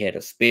MT. He had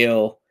a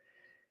spill.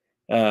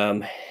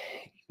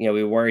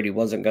 We were worried he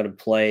wasn't going to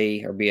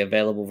play or be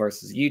available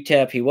versus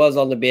UTEP. He was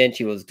on the bench.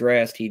 He was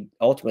dressed. He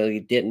ultimately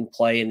didn't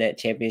play in that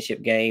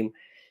championship game.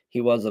 He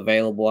was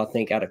available, I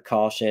think, out of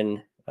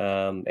caution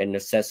and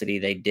necessity.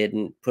 They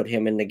didn't put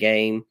him in the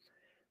game.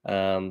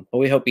 But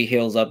we hope he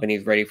heals up and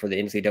he's ready for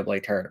the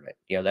NCAA tournament.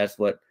 That's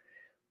what,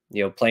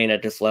 playing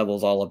at this level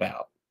is all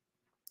about.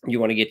 You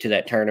want to get to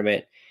that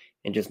tournament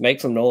and just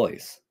make some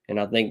noise. And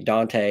I think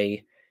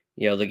Dante,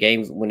 the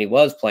games when he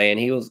was playing,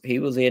 he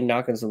was in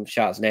knocking some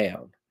shots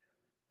down.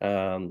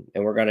 And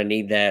we're going to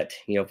need that,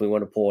 if we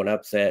want to pull an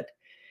upset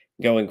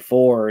going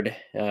forward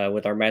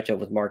with our matchup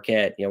with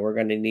Marquette. We're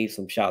going to need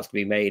some shots to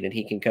be made, and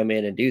he can come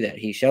in and do that.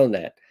 He's shown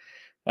that.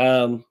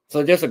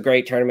 So just a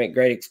great tournament,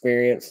 great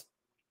experience.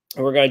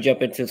 And we're going to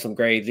jump into some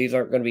grades. These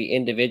aren't going to be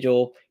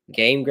individual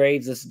game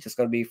grades. This is just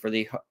going to be for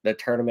the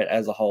tournament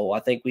as a whole. I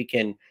think we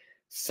can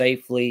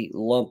safely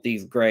lump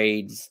these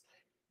grades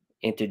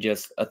into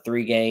just a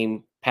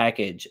 3-game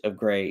package of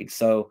grades.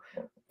 So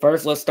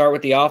first, let's start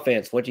with the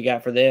offense. What you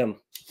got for them?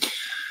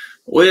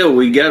 Well,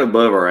 we got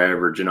above our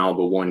average in all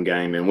but one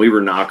game, and we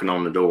were knocking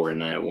on the door in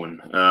that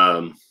one.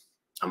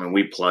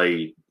 We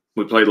played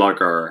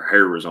like our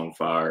hair was on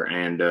fire,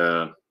 and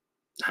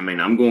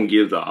I'm going to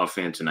give the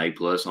offense an A+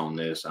 on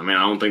this. I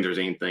don't think there's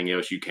anything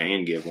else you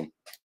can give them.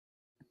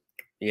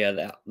 Yeah,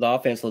 the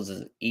offense was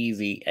an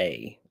easy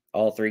A.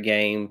 All 3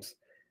 games,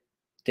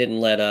 didn't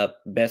let up.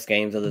 Best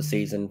games of the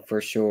season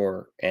for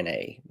sure, an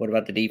A. What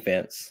about the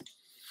defense?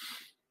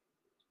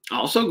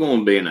 Also going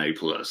to be an A+.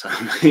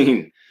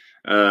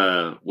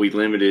 We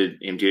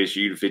limited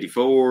MTSU to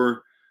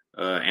 54,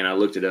 and I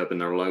looked it up, and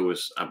their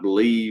lowest, I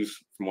believe,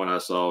 from what I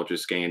saw,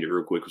 just scanned it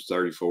real quick, was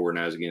 34, and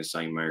that was against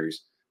St.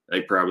 Mary's.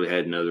 They probably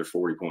had another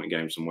 40-point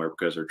game somewhere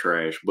because they're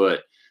trash.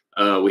 But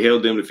we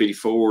held them to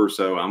 54,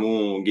 so I'm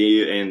going to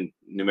give, and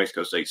New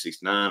Mexico State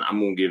 69, I'm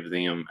going to give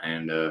them,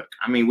 and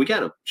we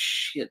got a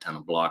shit ton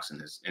of blocks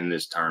in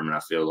this tournament, I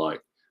feel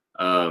like.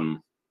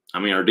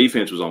 Our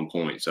defense was on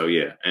point, so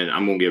yeah, and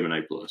I'm going to give an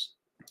A+.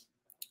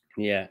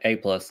 Yeah, A+,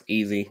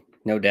 easy,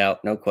 no doubt,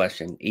 no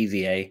question,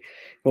 easy A.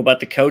 What about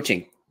the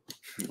coaching?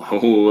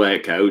 Oh,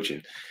 that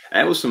coaching.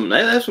 That's some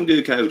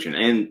good coaching.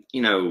 And,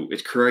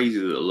 it's crazy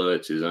that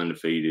Lutz is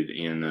undefeated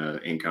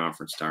in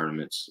conference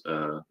tournaments.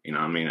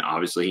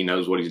 Obviously he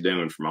knows what he's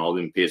doing from all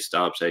them pit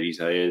stops that he's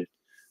had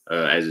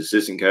as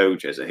assistant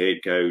coach, as a head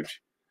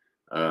coach.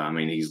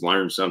 He's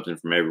learned something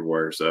from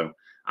everywhere. So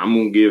I'm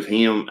going to give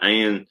him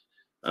and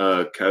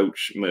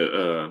Coach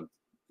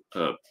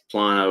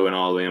Plano and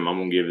all them, I'm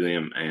going to give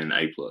them an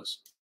A+.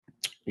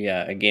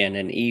 Yeah, again,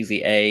 an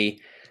easy A.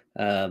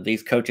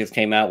 These coaches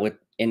came out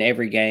in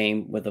every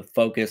game with a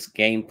focused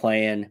game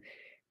plan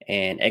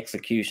and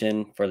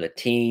execution for the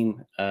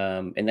team,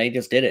 and they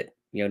just did it.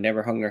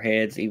 Never hung their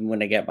heads, even when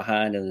they got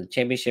behind in the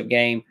championship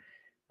game,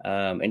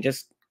 and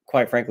just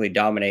quite frankly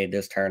dominated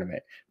this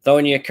tournament.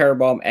 Throwing you a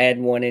curveball, I'm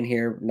adding one in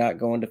here, not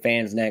going to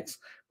fans next.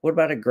 What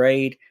about a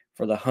grade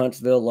for the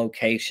Huntsville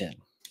location?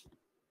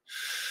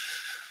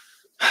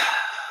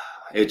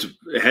 It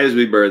has to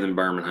be better than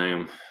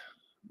Birmingham.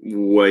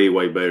 Way,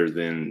 way better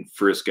than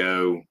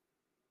Frisco.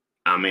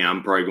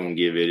 I'm probably going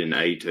to give it an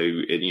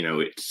A2.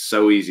 It's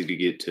so easy to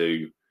get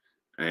to.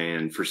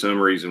 And for some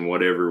reason,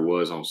 whatever it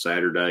was on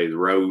Saturday, the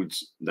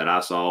roads that I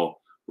saw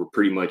were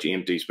pretty much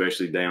empty,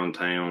 especially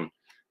downtown.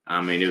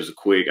 It was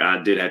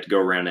I did have to go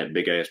around that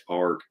big-ass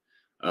park.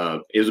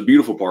 It was a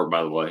beautiful park,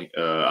 by the way.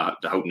 I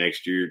hope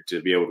next year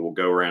to be able to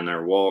go around there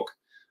and walk.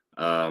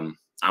 I'm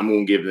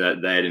going to give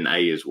that an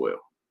A as well.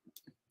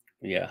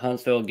 Yeah,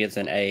 Huntsville gets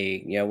an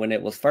A. When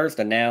it was first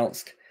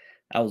announced,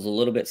 I was a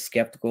little bit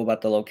skeptical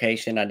about the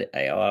location.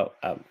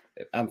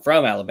 I'm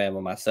from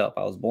Alabama myself.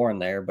 I was born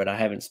there, but I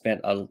haven't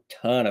spent a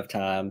ton of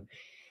time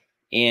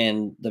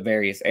in the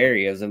various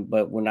areas.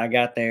 But when I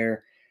got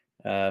there,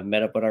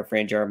 met up with our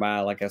friend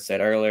Jeremiah, like I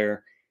said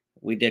earlier,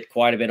 we did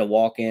quite a bit of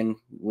walking.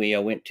 We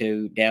went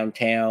to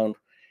downtown,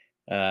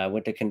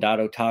 went to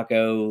Condado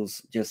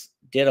Tacos, just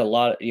did a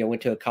lot,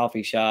 went to a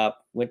coffee shop,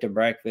 went to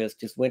breakfast,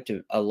 just went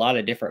to a lot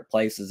of different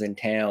places in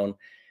town.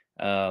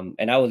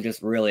 And I was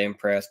just really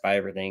impressed by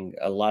everything.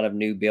 A lot of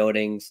new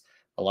buildings,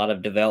 a lot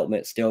of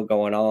development still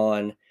going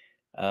on.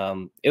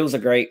 It was a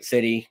great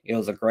city. It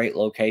was a great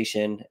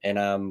location, and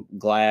I'm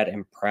glad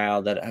and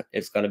proud that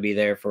it's going to be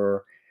there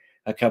for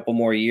a couple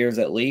more years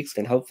at least,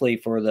 and hopefully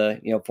for the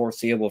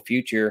foreseeable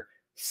future.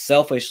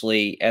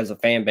 Selfishly, as a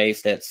fan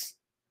base, it's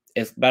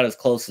about as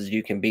close as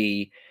you can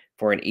be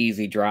for an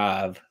easy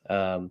drive.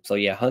 So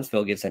yeah,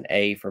 Huntsville gets an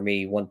A for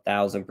me,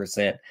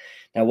 1000%.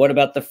 Now, what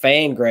about the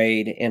fan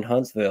grade in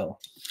Huntsville?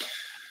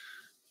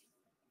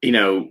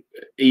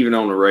 Even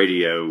on the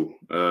radio,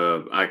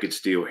 I could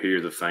still hear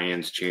the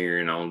fans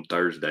cheering on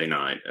Thursday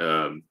night.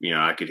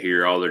 I could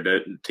hear all their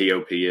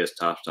TOPS,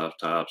 tops, tops,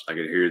 tops. I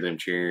could hear them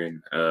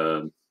cheering.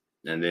 And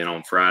then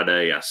on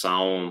Friday, I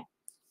saw them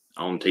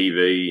on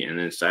TV, and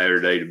then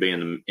Saturday to be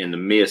in the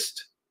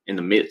midst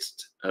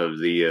of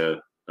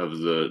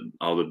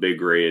all the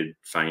Big Red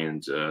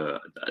fans. To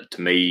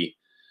me,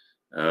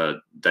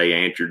 they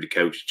answered the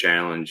coach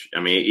challenge. I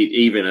mean,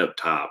 even up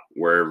top,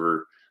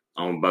 wherever.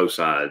 On both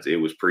sides, it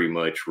was pretty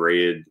much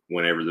red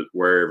wherever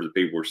the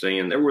people were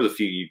seeing. There were the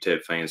few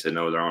UTEP fans that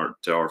know they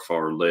aren't to our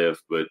far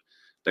left, but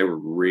they were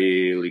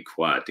really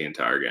quiet the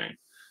entire game.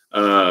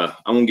 I'm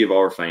gonna give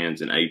our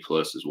fans an A+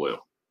 as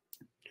well.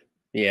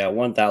 Yeah,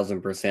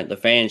 1000%. The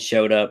fans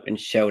showed up and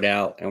showed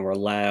out and were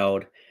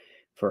loud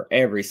for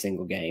every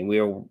single game. We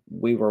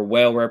were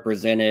well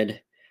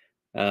represented.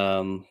 As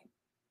one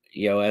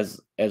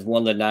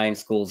of the 9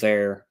 schools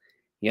there.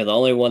 The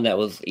only one that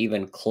was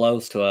even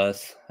close to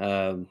us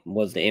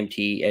was the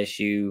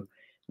MTSU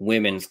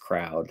women's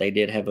crowd. They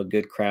did have a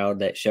good crowd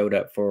that showed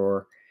up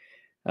for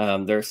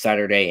their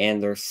Saturday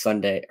and their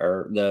Sunday,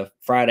 or the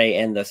Friday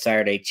and the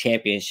Saturday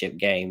championship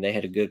game. They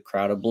had a good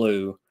crowd of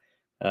blue.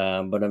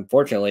 But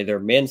unfortunately, their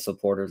men's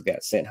supporters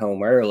got sent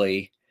home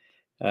early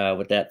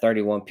with that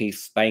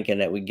 31-piece spanking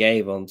that we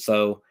gave them.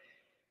 So,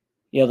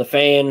 the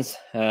fans,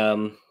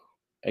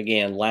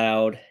 again,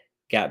 loud,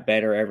 got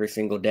better every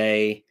single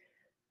day.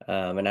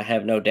 And I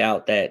have no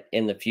doubt that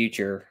in the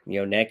future,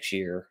 next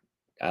year,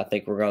 I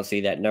think we're going to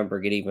see that number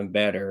get even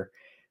better.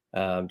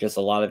 Just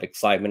a lot of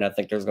excitement. I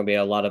think there's going to be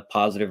a lot of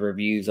positive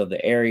reviews of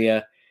the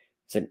area.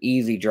 It's an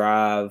easy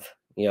drive.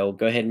 Go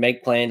ahead and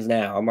make plans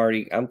now.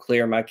 I'm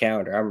clear on my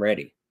calendar. I'm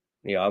ready.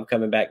 I'm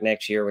coming back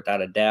next year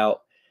without a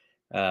doubt.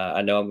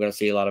 I know I'm going to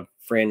see a lot of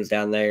friends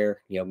down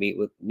there.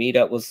 Meet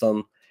up with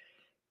some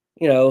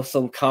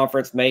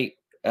conference mate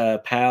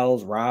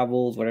pals,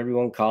 rivals, whatever you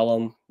want to call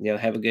them.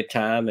 Have a good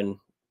time and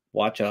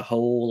watch a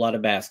whole lot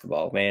of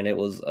basketball, man. It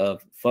was a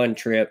fun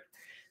trip,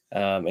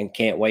 and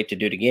can't wait to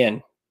do it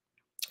again.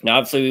 Now,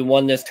 obviously, we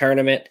won this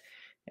tournament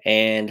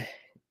and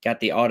got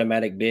the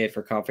automatic bid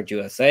for Conference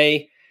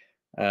USA.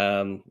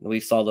 We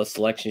saw the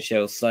selection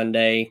show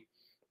Sunday,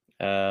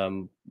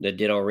 the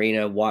Ditto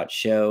Arena watch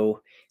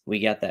show. We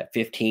got that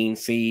 15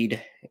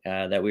 seed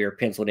that we were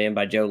penciled in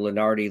by Joe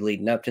Lenardi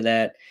leading up to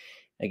that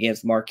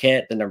against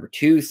Marquette, the number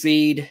 2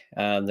 seed.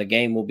 The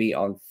game will be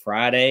on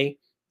Friday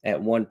at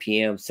 1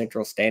 p.m.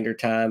 Central Standard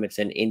Time. It's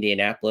in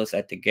Indianapolis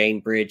at the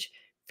Gainbridge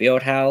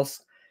Fieldhouse.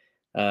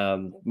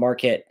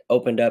 Marquette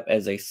opened up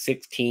as a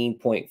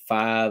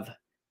 16.5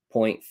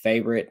 point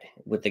favorite,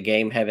 with the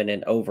game having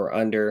an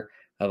over-under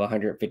of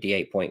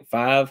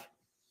 158.5.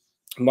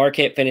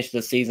 Marquette finished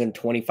the season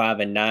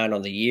 25-9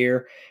 on the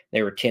year.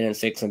 They were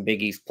 10-6 in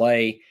Big East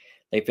play.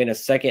 They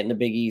finished second in the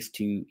Big East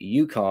to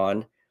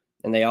UConn,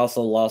 and they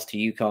also lost to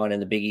UConn in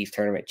the Big East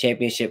Tournament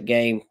Championship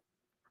game.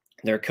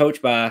 They're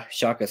coached by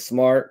Shaka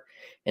Smart,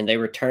 and they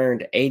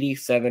returned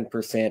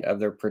 87% of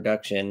their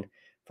production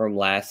from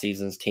last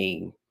season's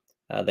team.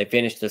 They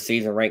finished the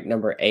season ranked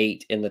number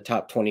 8 in the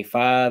top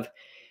 25.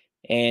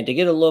 And to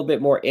get a little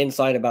bit more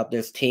insight about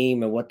this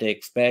team and what to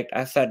expect,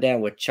 I sat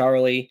down with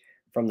Charlie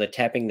from the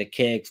Tapping the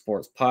Keg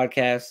Sports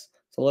Podcast.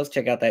 So let's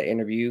check out that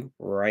interview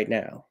right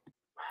now.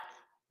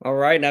 All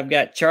right, and I've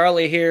got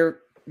Charlie here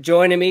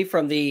joining me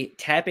from the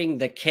Tapping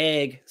the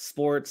Keg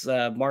Sports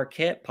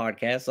Marquette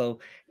Podcast. So,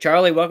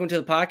 Charlie, welcome to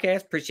the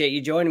podcast. Appreciate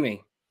you joining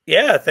me.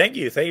 Yeah, thank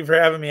you. Thank you for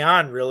having me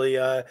on. Really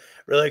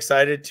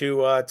excited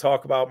to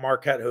talk about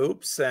Marquette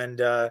hoops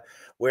and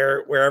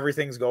where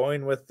everything's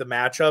going with the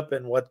matchup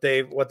and what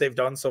they've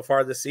done so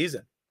far this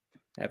season.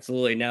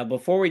 Absolutely. Now,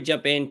 before we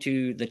jump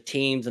into the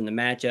teams and the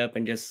matchup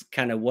and just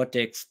kind of what to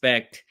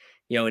expect,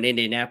 in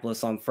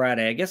Indianapolis on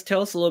Friday, I guess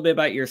tell us a little bit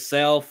about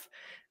yourself.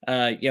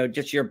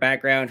 Just your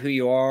background, who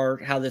you are,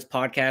 how this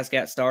podcast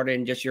got started,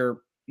 and just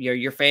your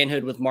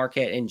fanhood with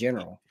Marquette in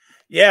general.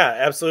 Yeah,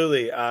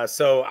 absolutely.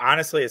 So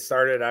honestly, it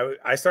started,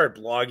 I started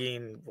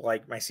blogging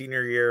like my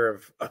senior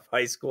year of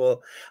high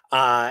school.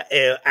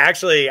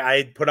 Actually,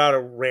 I put out a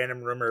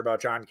random rumor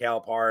about John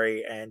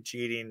Calipari and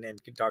cheating in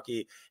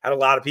Kentucky. Had a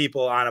lot of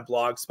people on a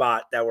blog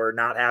spot that were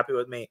not happy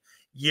with me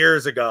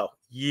years ago.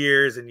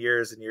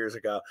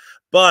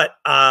 But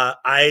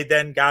I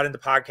then got into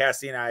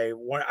podcasting. I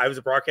was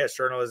a broadcast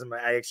journalism.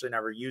 I actually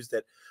never used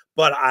it,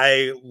 but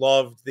I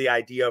loved the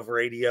idea of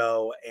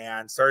radio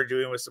and started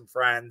doing it with some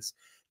friends.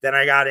 Then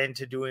I got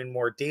into doing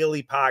more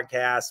daily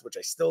podcasts, which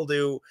I still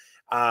do.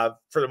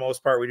 For the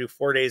most part, we do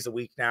 4 days a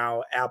week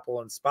now,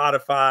 Apple and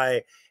Spotify.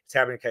 It's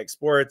Tapping the Keg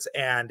Sports.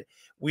 And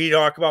we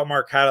talk about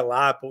Marquette a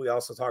lot, but we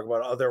also talk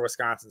about other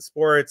Wisconsin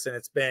sports, and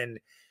it's been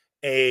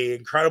a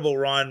incredible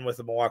run with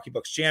the Milwaukee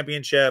Bucks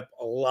championship,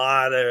 a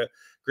lot of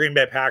Green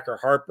Bay Packer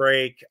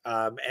heartbreak,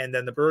 and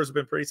then the Brewers have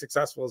been pretty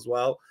successful as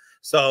well.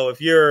 So if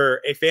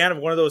you're a fan of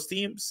one of those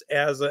teams,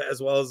 as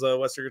well as a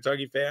Western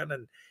Kentucky fan,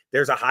 and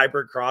there's a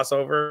hybrid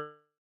crossover,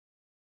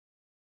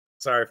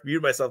 sorry, I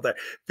muted myself there.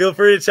 Feel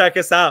free to check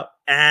us out,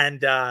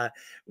 and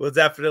we'll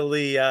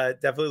definitely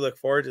look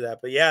forward to that.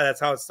 But yeah, that's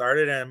how it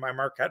started. And my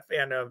Marquette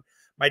fandom,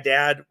 my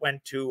dad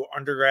went to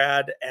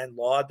undergrad and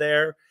law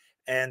there,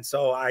 and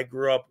so I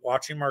grew up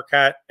watching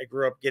Marquette. I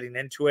grew up getting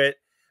into it.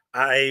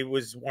 I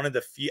was one of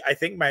the few. I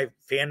think my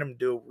fandom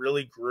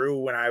really grew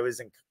when I was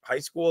in high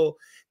school.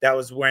 That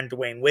was when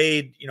Dwayne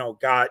Wade,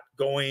 got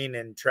going,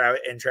 and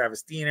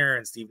Travis Diener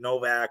and Steve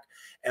Novak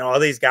and all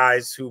these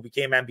guys who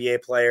became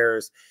NBA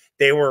players.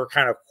 They were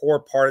kind of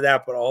core part of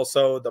that, but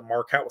also the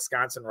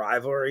Marquette-Wisconsin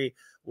rivalry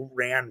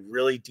ran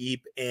really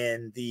deep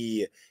in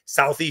the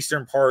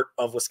southeastern part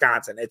of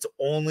Wisconsin. It's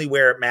only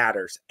where it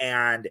matters.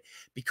 And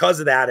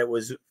because of that, it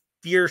was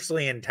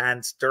fiercely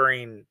intense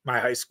during my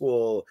high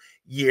school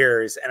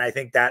years. And I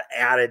think that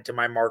added to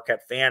my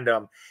Marquette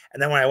fandom.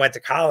 And then when I went to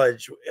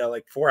college,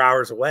 like 4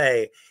 hours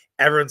away,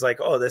 everyone's like,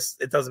 oh,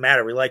 it doesn't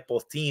matter. We like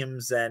both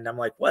teams. And I'm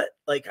like, what?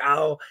 Like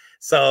how?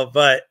 So,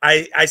 but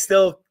I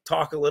still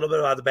talk a little bit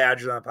about the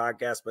Badgers on the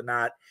podcast, but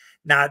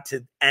not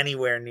to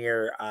anywhere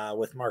near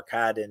with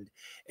Marquette, and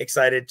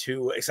excited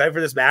for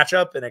this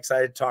matchup, and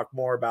excited to talk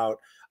more about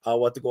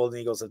what the Golden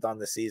Eagles have done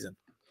this season.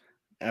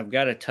 I've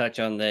got to touch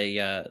on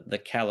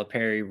the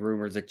Calipari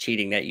rumors of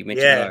cheating that you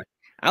mentioned. Yeah.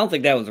 I don't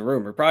think that was a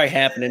rumor. Probably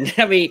happening.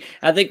 I mean,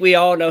 I think we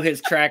all know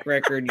his track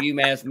record: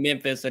 UMass,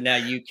 Memphis, and now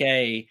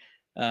UK.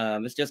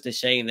 It's just a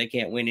shame they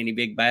can't win any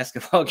big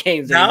basketball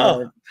games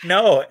anymore.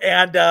 No.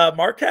 And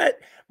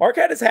Marquette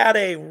has had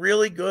a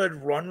really good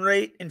run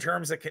rate in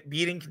terms of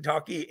beating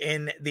Kentucky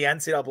in the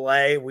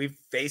NCAA. We've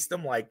faced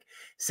them like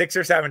 6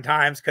 or 7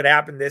 times. Could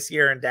happen this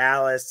year in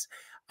Dallas.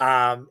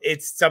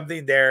 It's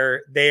something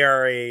they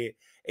are a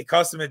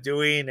custom of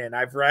doing, and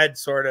I've read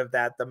sort of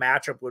that the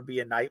matchup would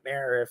be a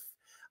nightmare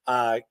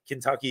if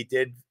Kentucky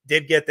did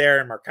get there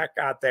and Marquette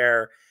got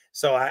there.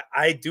 So I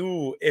think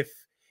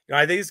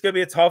it's going to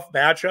be a tough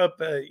matchup,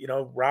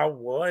 round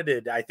 1,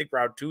 and I think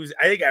round 2.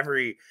 I think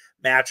every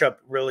matchup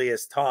really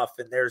is tough,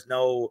 and there's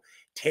no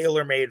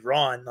tailor-made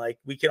run. Like,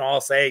 we can all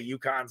say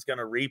UConn's going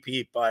to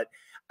repeat, but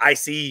I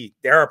see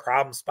there are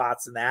problem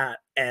spots in that,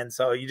 and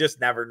so you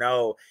just never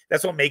know.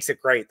 That's what makes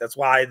it great. That's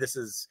why this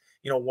is,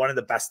 one of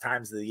the best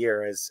times of the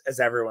year, as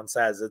everyone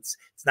says. It's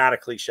not a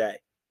cliche.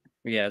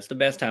 Yeah, it's the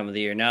best time of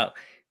the year. Now,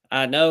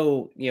 I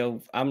know,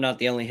 I'm not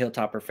the only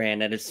Hilltopper fan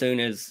that as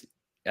soon as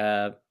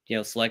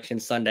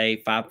Selection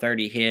Sunday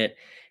 5:30 hit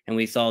and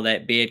we saw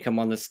that bid come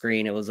on the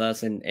screen, it was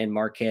us and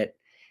Marquette.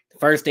 The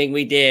first thing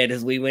we did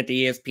is we went to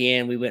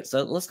ESPN. We went,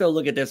 so let's go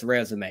look at this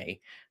resume.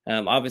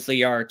 Obviously,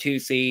 you're our 2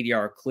 seed. You're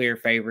our clear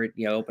favorite.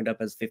 Opened up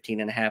as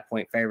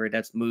 15.5-point favorite.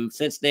 That's moved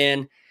since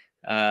then.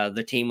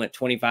 The team went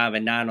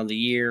 25-9 on the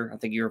year. I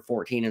think you were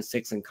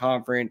 14-6 in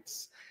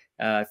conference.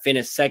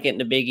 Finished second in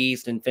the Big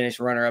East and finished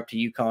runner-up to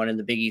UConn in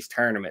the Big East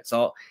tournament.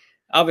 So,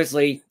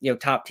 obviously,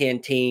 top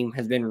 10 team,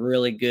 has been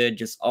really good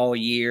just all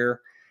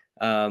year.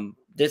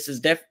 This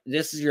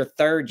is your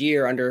 3rd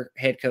year under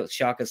head coach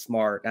Shaka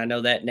Smart. I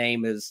know that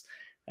name is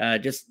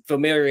just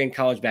familiar in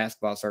college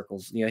basketball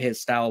circles. His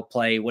style of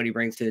play, what he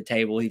brings to the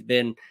table. He's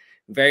been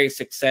very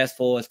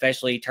successful,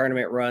 especially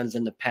tournament runs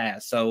in the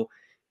past. So,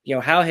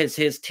 how has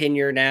his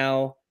tenure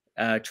now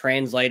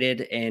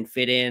translated and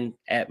fit in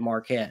at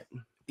Marquette?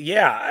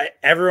 Yeah,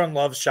 everyone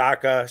loves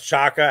Shaka.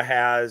 Shaka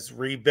has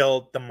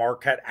rebuilt the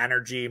Marquette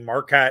energy.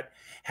 Marquette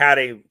had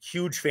a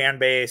huge fan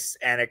base,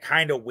 and it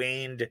kind of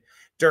waned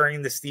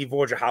during the Steve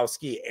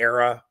Wojciechowski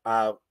era,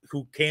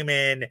 who came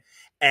in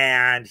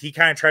and he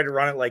kind of tried to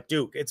run it like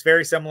Duke. It's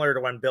very similar to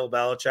when Bill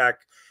Belichick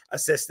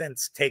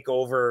assistants take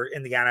over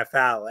in the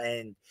NFL,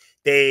 and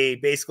they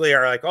basically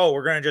are like, oh,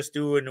 we're going to just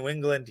do a New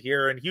England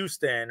here in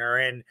Houston or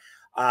in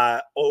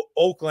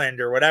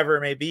Oakland or whatever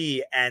it may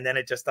be. And then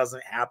it just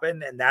doesn't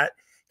happen. And that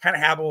kind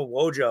of happened with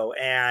Wojo,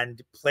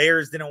 and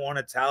players didn't want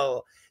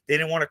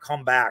to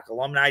come back.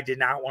 Alumni did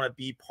not want to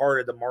be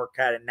part of the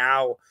Marquette, and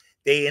now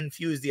they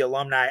infuse the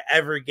alumni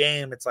every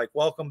game. It's like,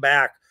 welcome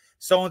back.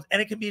 So,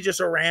 and it can be just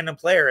a random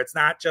player. It's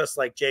not just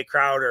like Jay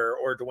Crowder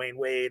or Dwayne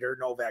Wade or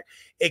Novak.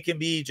 It can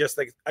be just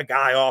like a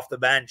guy off the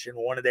bench in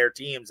one of their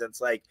teams. And it's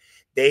like,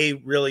 they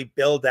really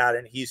build that.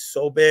 And he's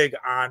so big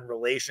on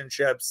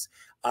relationships.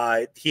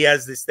 He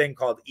has this thing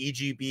called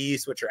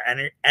EGBs, which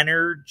are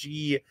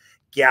energy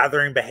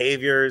gathering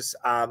behaviors,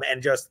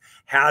 and just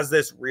has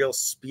this real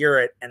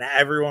spirit, and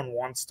everyone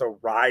wants to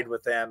ride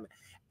with him.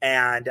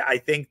 And I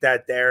think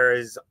that there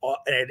is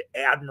an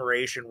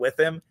admiration with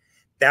him.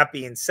 That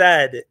being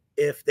said,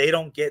 if they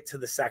don't get to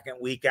the second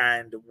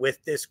weekend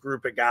with this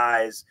group of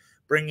guys,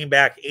 bringing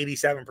back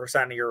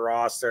 87% of your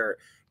roster,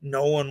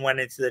 no one went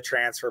into the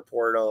transfer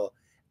portal,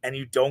 and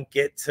you don't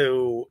get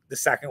to the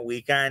second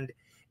weekend,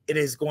 it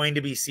is going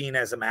to be seen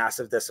as a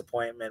massive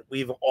disappointment.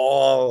 We've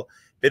all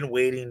been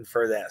waiting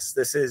for this.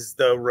 This is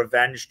the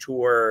revenge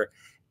tour,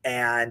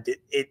 and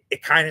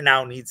it kind of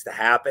now needs to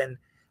happen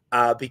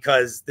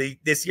because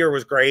this year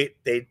was great.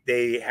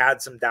 They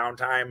had some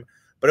downtime,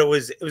 but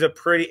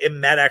it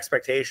met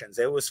expectations.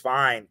 It was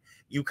fine.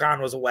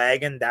 UConn was a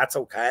wagon. That's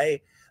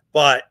okay.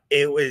 But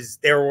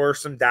there were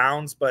some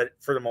downs, but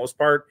for the most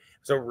part,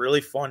 it was a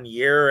really fun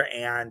year.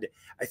 And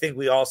I think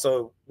we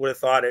also would have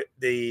thought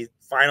the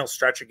final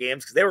stretch of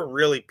games, because they were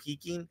really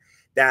peaking,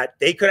 that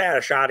they could have had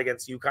a shot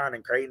against UConn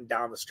and Creighton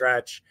down the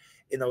stretch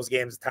in those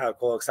games. Tyler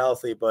Kolek's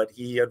healthy, but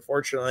he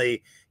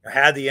unfortunately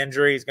had the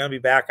injury. He's going to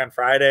be back on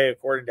Friday,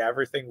 according to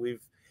everything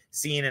we've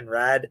seen and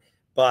read.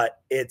 But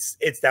it's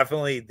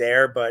definitely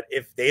there. But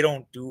if they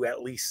don't do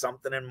at least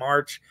something in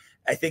March,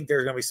 I think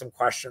there's going to be some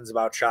questions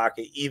about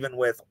Shaka, even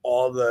with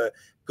all the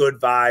good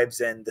vibes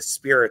and the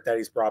spirit that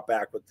he's brought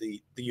back with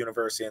the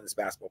university and this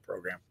basketball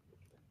program.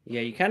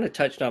 Yeah, you kind of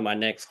touched on my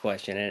next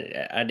question,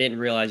 and I didn't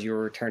realize you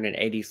were returning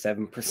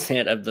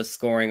 87% of the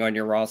scoring on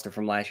your roster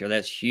from last year.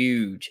 That's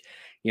huge,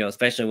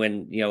 especially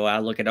when, I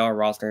look at our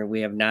roster and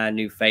we have 9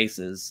 new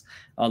faces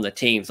on the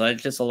team. So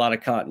it's just a lot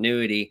of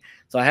continuity.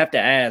 So I have to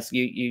ask,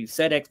 you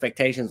said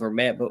expectations were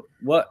met, but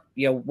what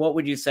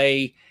would you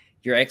say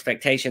your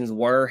expectations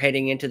were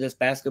heading into this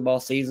basketball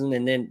season?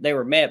 And then they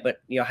were met,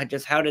 but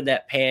just how did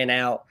that pan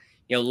out,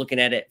 looking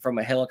at it from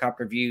a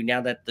helicopter view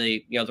now that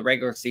the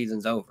regular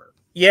season's over?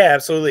 Yeah,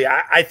 absolutely.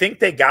 I think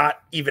they got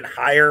even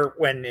higher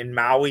when in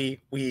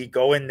Maui we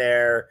go in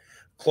there,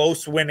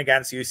 close win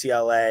against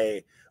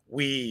UCLA.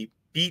 We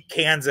beat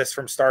Kansas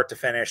from start to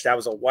finish. That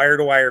was a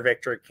wire-to-wire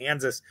victory.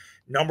 Kansas,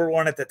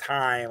 #1 at the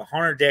time,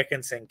 Hunter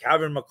Dickinson,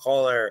 Kevin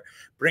McCullough,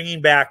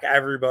 bringing back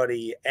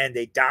everybody, and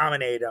they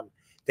dominate them.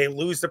 They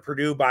lose to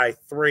Purdue by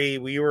 3.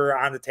 We were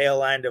on the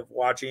tail end of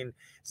watching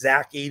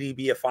Zach Edey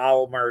be a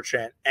foul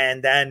merchant.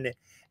 And then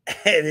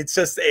it's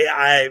just,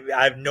 I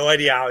have no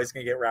idea how he's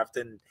going to get reffed.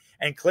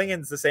 And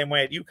Klingon's the same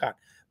way at UConn.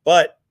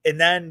 And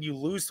then you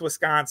lose to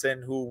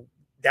Wisconsin, who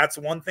that's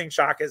one thing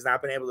Shaka has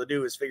not been able to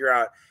do, is figure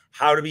out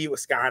how to beat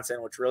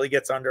Wisconsin, which really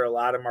gets under a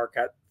lot of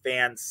Marquette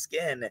fans'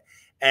 skin.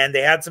 And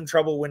they had some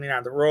trouble winning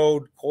on the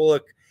road.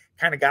 Kolek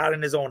kind of got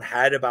in his own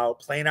head about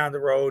playing on the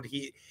road.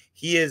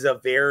 He's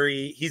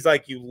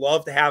like, you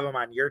love to have him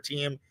on your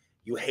team.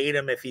 You hate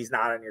him if he's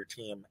not on your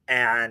team.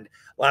 And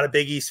a lot of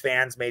Big East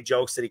fans made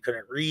jokes that he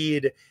couldn't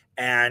read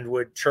and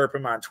would chirp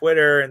him on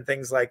Twitter and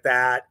things like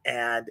that.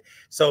 And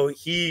so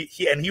he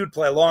would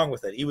play along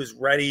with it. He was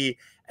ready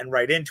and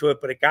right into it,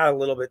 but it got a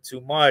little bit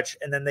too much.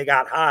 And then they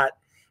got hot.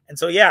 And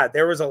so, yeah,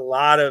 there's been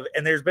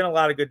a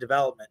lot of good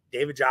development.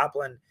 David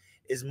Joplin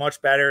is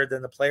much better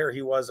than the player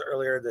he was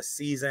earlier this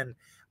season.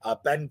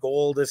 Ben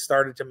Gold has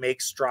started to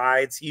make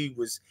strides.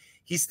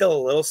 He's still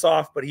a little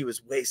soft, but he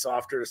was way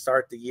softer to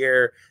start the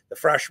year. The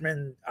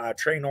freshmen,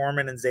 Trey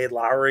Norman and Zayd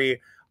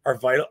Lowry,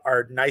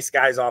 are nice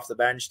guys off the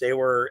bench. They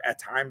were at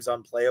times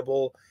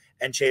unplayable,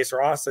 and Chase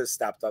Ross has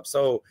stepped up.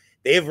 So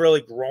they've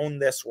really grown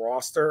this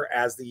roster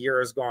as the year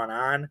has gone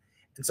on.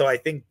 And so I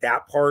think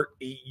that part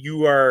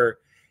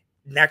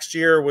next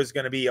year was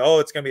going to be,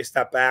 it's going to be a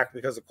step back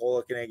because of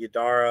Kolek and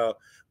Iguodala.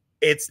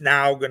 It's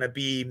now going to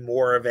be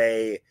more of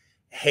a,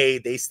 hey,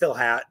 they still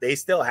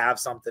have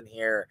something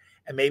here,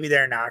 and maybe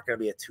they're not going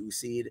to be a 2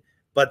 seed,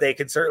 but they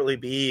can certainly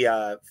be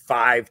a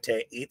 5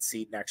 to 8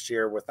 seed next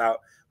year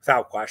without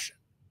question.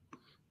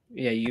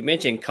 Yeah, you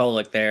mentioned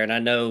Kolek there, and I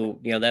know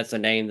that's a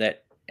name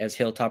that as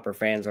Hilltopper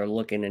fans are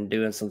looking and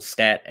doing some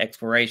stat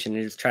exploration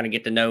and just trying to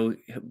get to know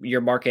your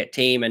Marquette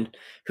team and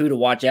who to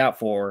watch out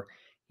for.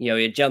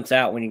 It jumps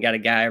out when you got a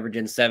guy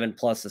averaging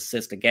 7+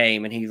 assists a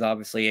game, and he's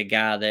obviously a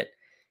guy that,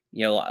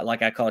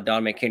 like I call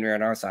Don McHenry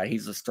on our side,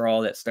 he's the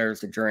straw that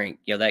stirs the drink.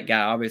 That guy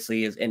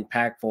obviously is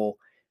impactful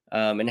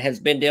and has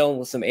been dealing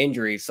with some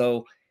injuries.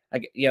 So,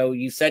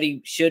 you said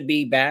he should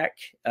be back.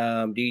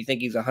 Do you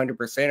think he's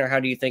 100%, or how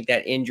do you think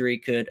that injury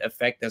could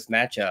affect this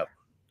matchup?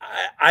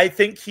 I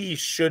think he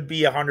should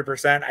be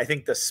 100%. I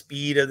think the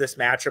speed of this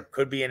matchup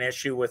could be an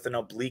issue with an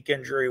oblique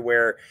injury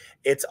where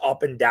it's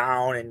up and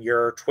down and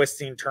you're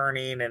twisting,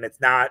 turning, and it's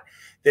not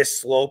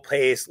this slow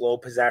pace, low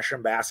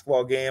possession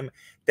basketball game.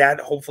 That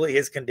hopefully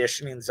his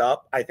conditioning's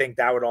up. I think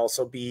that would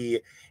also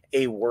be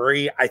a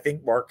worry. I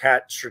think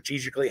Marquette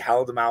strategically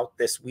held him out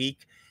this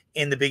week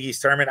in the Big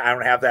East tournament. I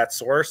don't have that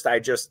sourced.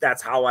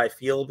 That's how I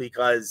feel,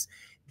 because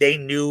they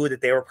knew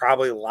that they were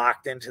probably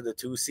locked into the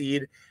 2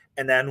 seed.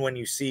 And then when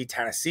you see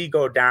Tennessee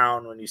go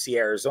down, when you see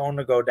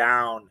Arizona go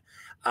down,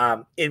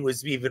 it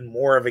was even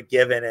more of a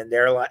given.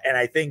 And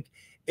I think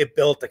it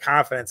built the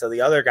confidence of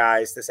the other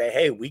guys to say,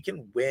 hey, we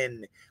can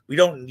win. We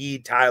don't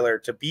need Tyler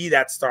to be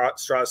that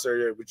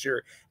Strasser, which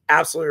you're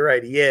absolutely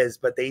right, he is.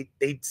 But they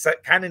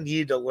kind of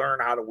needed to learn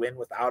how to win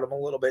without him a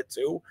little bit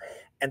too.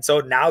 And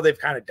so now they've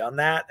kind of done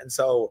that. And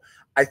so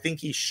I think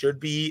he should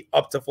be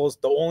up to full.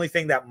 The only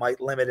thing that might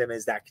limit him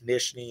is that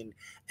conditioning,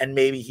 and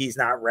maybe he's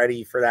not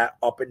ready for that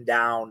up and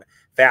down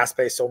fast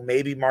pace. So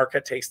maybe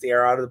Marquette takes the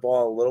air out of the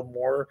ball a little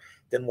more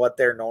than what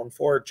they're known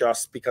for,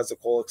 just because of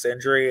Kolek's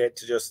injury,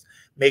 to just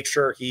make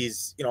sure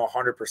he's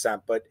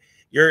 100%. But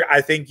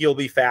I think you'll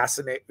be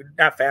fascinated,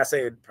 not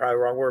fascinated, probably the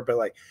wrong word, but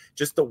like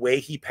just the way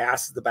he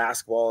passes the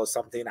basketball is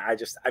something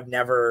I've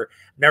never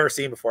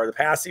seen before. The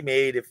pass he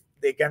made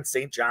against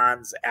St.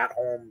 John's at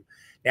home,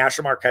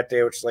 National Marquette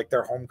Day, which is like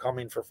their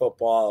homecoming for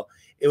football.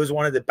 It was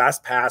one of the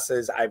best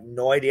passes. I have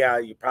no idea.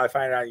 You probably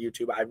find it on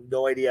YouTube. I have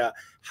no idea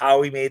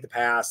how he made the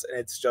pass, and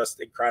it's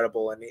just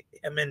incredible. And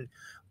him and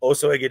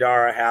Oso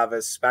Iguodala have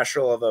as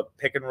special of a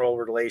pick and roll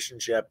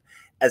relationship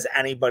as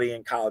anybody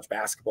in college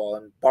basketball.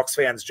 And Bucks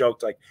fans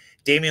joked like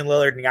Damian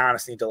Lillard and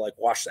Giannis need to like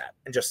watch that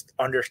and just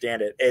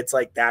understand it. It's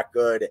like that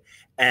good,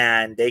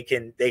 and they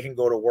can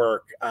go to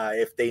work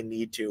if they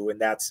need to, and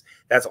that's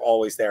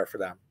always there for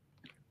them.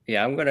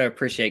 Yeah, I'm going to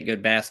appreciate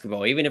good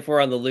basketball, even if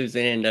we're on the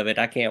losing end of it.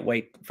 I can't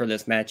wait for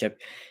this matchup.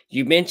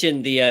 You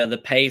mentioned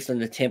the pace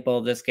and the tempo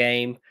of this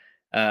game.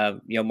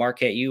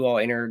 Marquette, you all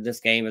entered this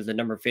game as the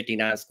number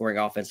 59 scoring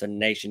offense in the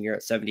nation. You're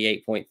at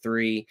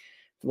 78.3.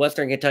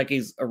 Western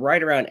Kentucky's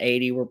right around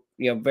 80.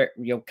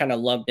 We're kind of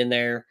lumped in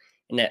there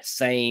in that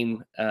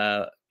same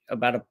the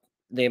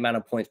amount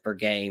of points per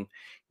game.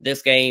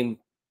 This game,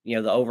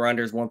 the over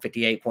under is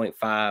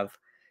 158.5.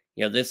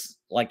 This,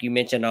 like you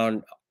mentioned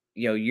on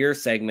your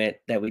segment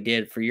that we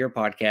did for your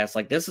podcast,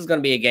 like this is going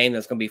to be a game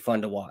that's going to be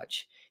fun to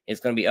watch.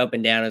 It's going to be up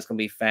and down. It's going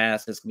to be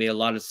fast. It's going to be a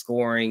lot of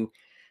scoring.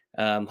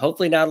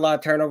 Hopefully not a lot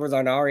of turnovers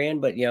on our end,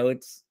 but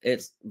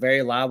it's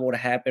very liable to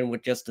happen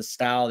with just the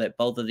style that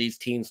both of these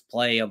teams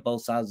play on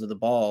both sides of the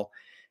ball.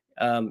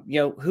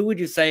 Who would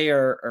you say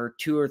are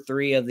two or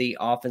three of the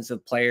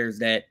offensive players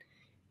that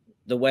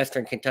the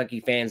Western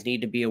Kentucky fans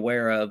need to be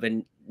aware of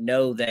and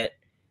know that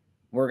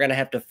we're going to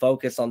have to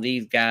focus on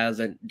these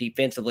guys and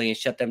defensively and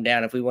shut them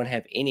down if we want to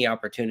have any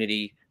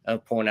opportunity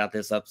of pulling out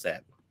this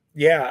upset?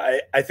 Yeah,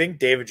 I think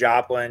David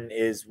Joplin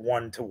is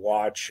one to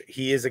watch.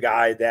 He is a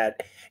guy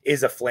that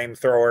is a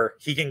flamethrower.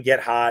 He can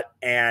get hot,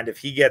 and if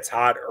he gets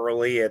hot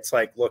early, it's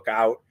like, look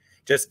out.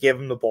 Just give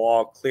him the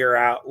ball, clear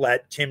out,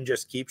 let Tim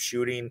just keep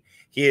shooting.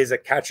 He is a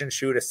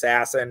catch-and-shoot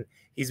assassin.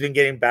 He's been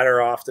getting better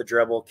off the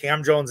dribble.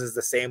 Cam Jones is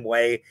the same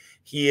way.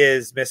 He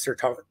is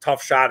Mr.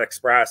 Tough Shot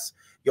Express.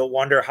 You'll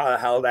wonder how the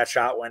hell that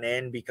shot went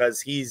in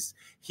because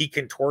he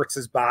contorts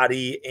his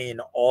body in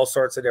all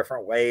sorts of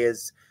different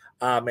ways.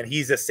 And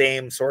he's the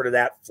same sort of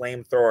that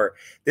flamethrower.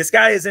 This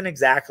guy isn't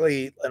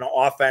exactly an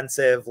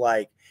offensive,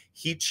 like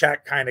heat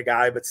check kind of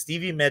guy, but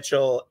Stevie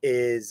Mitchell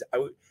is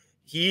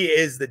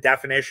the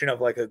definition of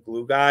like a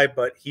glue guy,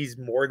 but he's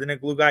more than a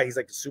glue guy. He's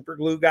like a super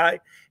glue guy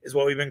is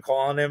what we've been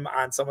calling him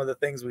on some of the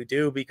things we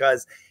do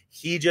because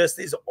he just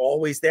is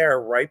always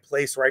there, right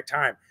place, right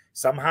time.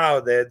 Somehow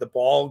the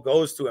ball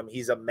goes to him.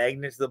 He's a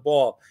magnet to the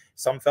ball.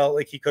 Some felt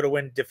like he could have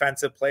won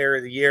Defensive Player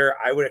of the Year.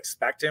 I would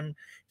expect him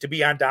to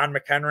be on Don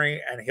McHenry,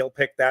 and he'll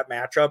pick that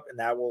matchup, and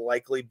that will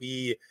likely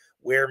be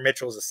where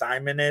Mitchell's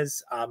assignment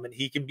is. And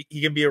he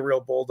can be a real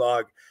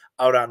bulldog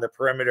out on the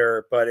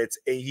perimeter, but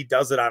he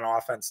does it on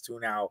offense too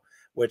now,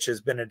 which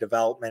has been a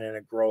development and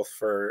a growth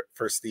for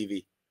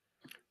Stevie.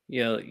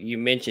 You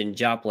mentioned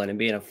Joplin and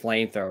being a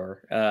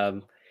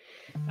flamethrower.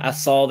 I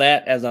saw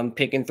that as I'm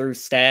picking through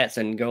stats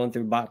and going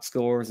through box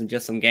scores and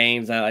just some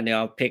games. I know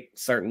I'll pick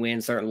certain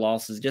wins, certain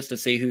losses just to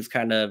see who's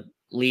kind of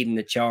leading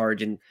the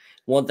charge. And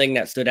one thing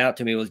that stood out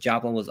to me was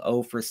Joplin was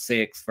 0 for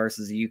 6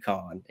 versus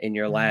UConn in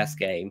your last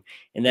game.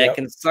 And that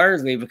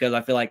concerns me because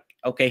I feel like,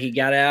 okay, he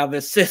got out of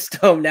his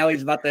system. Now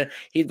he's about to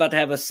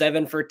have a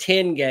 7 for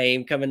 10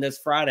 game coming this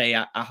Friday.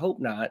 I hope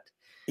not.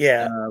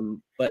 Yeah.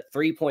 But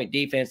 3-point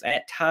defense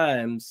at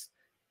times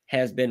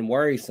has been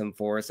worrisome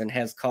for us and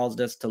has caused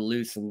us to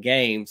lose some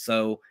games.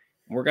 So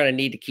we're going to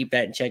need to keep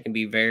that in check and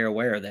be very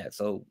aware of that.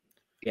 So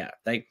yeah,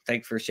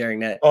 thanks for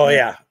sharing that.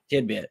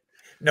 Tidbit.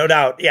 No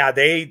doubt. Yeah.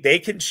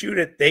 They can shoot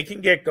it. They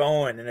can get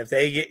going. And if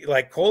they get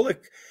like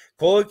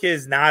Kolek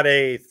is not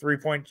a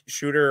 3-point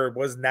shooter,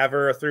 was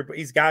never a 3-point.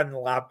 He's gotten a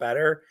lot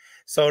better.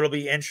 So it'll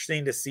be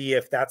interesting to see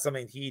if that's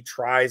something he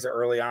tries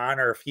early on,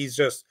 or if he's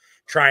just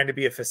trying to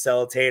be a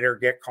facilitator,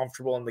 get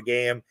comfortable in the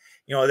game.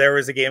 There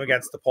was a game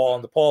against DePaul,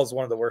 and DePaul is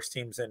one of the worst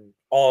teams in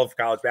all of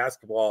college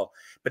basketball,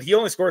 but he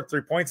only scored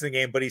 3 points in the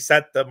game, but he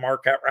set the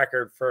Marquette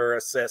record for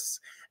assists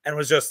and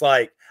was just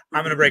like,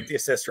 I'm going to break the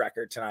assist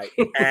record tonight.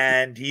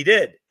 And he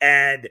did.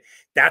 And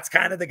that's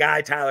kind of the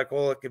guy Tyler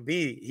Kolek could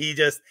be.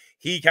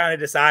 He kind of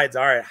decides,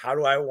 all right, how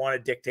do I want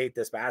to dictate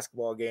this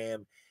basketball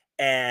game?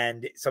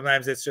 And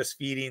sometimes it's just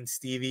feeding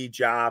Stevie,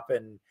 Jop,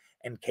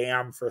 and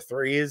Cam for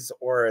threes,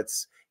 or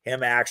it's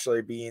him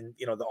actually being,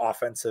 the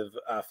offensive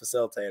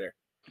facilitator.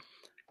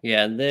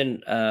 Yeah, and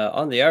then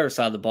on the other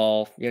side of the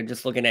ball,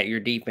 just looking at your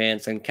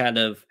defense and kind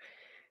of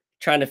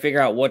trying to figure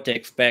out what to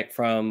expect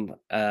from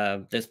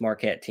this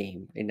Marquette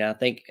team. And I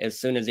think as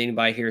soon as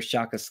anybody hears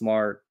Shaka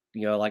Smart,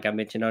 like I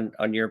mentioned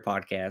on your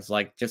podcast,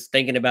 like just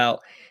thinking about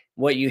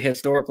what you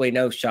historically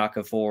know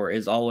Shaka for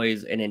is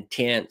always an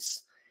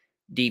intense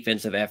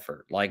defensive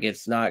effort. Like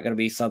it's not going to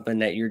be something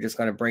that you're just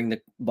going to bring the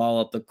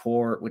ball up the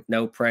court with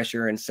no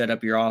pressure and set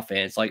up your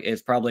offense. Like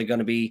it's probably going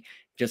to be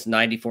just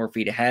 94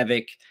 feet of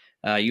havoc.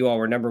 You all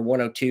were number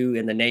 102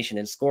 in the nation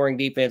in scoring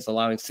defense,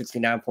 allowing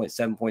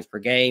 69.7 points per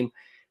game.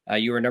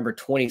 You were number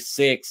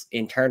 26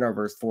 in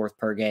turnovers forced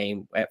per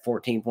game at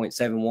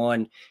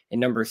 14.71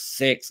 and number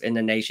 6 in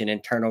the nation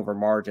in turnover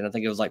margin. I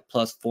think it was like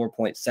plus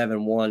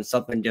 4.71,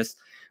 something just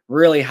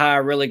really high,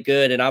 really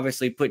good, and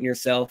obviously putting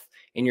yourself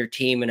and your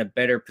team in a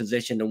better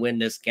position to win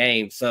this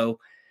game. So,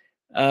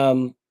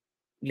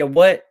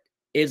 what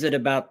is it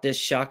about this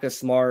Shaka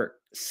Smart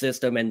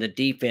system and the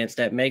defense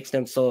that makes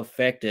them so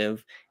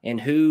effective? And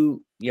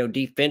who,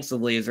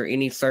 defensively, is there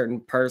any certain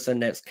person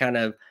that's kind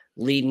of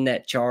leading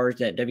that charge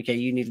that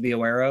WKU needs to be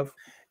aware of?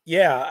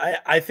 Yeah,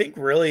 I think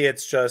really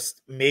it's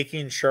just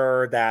making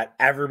sure that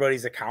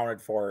everybody's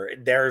accounted for.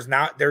 There's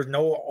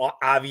no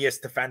obvious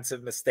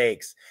defensive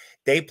mistakes.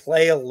 They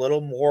play a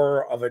little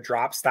more of a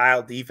drop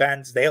style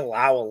defense. They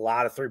allow a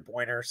lot of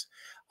 3-pointers.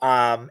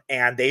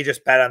 And they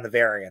just bet on the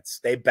variance.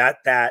 They bet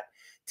that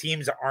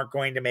teams aren't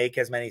going to make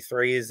as many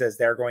threes as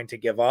they're going to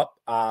give up.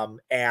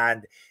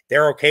 And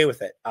they're okay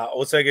with it.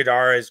 Osa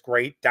Gadara is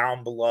great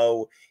down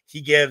below. He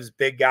gives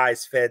big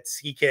guys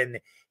fits.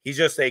 He's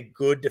just a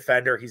good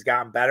defender. He's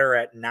gotten better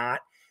at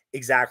not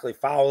exactly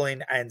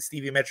fouling. And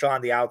Stevie Mitchell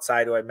on the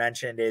outside, who I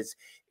mentioned, is,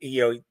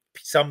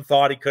 some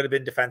thought he could have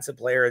been defensive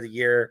player of the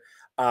year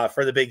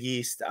for the Big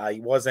East. He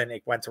wasn't.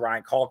 It went to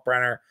Ryan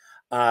Kalkbrenner,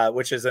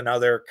 which is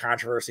another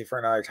controversy for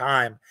another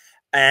time.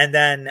 And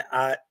then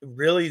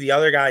really the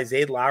other guy,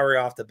 Zaid Lowry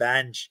off the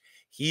bench,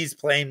 he's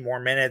playing more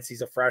minutes.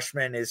 He's a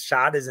freshman. His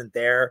shot isn't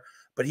there,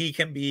 but he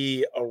can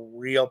be a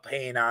real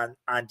pain on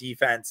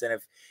defense. And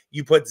if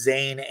you put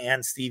Zane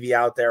and Stevie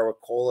out there with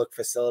Kolek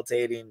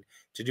facilitating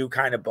to do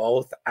kind of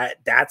both,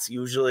 it's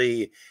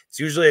usually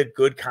a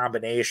good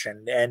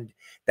combination. And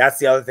that's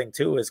the other thing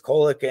too, is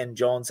Kolek and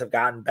Jones have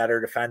gotten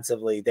better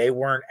defensively. They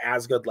weren't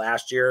as good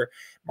last year.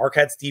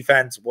 Marquette's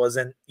defense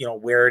wasn't,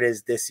 where it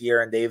is this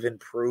year, and they've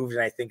improved.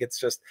 And I think it's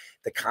just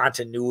the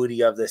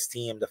continuity of this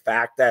team. The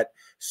fact that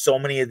so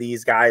many of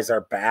these guys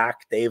are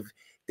back, they've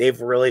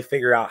really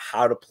figured out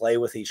how to play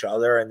with each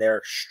other, and they're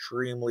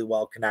extremely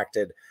well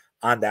connected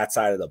on that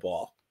side of the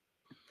ball.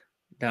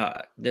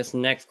 Now, this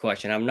next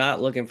question, I'm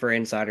not looking for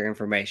insider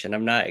information.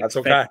 I'm not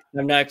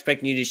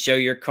expecting you to show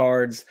your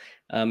cards.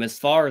 As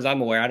far as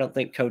I'm aware, I don't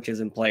think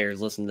coaches and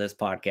players listen to this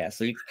podcast.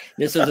 So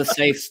this is a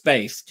safe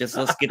space. Just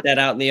let's get that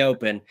out in the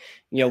open.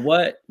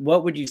 What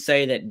would you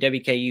say that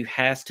WKU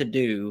has to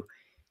do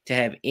to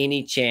have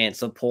any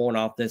chance of pulling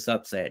off this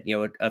upset?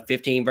 A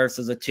 15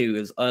 versus a 2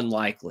 is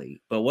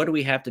unlikely. But what do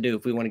we have to do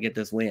if we want to get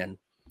this win?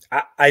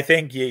 I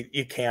think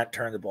you can't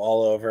turn the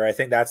ball over. I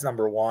think that's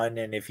number one.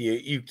 And if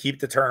you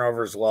keep the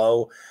turnovers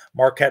low,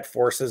 Marquette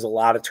forces a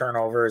lot of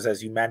turnovers,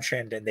 as you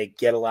mentioned, and they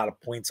get a lot of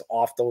points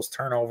off those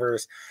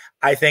turnovers.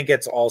 I think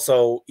it's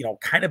also,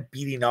 kind of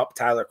beating up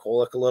Tyler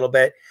Kolek a little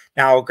bit.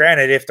 Now,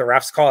 granted, if the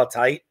refs call it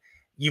tight,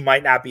 you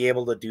might not be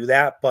able to do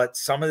that, but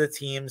some of the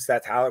teams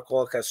that Tyler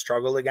Kolek has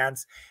struggled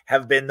against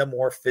have been the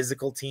more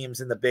physical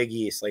teams in the Big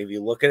East. Like if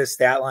you look at his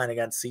stat line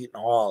against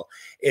Seton Hall,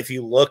 if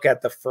you look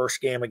at the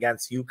first game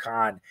against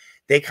UConn,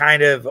 they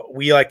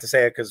we like to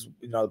say it because,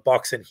 the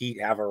Bucks and Heat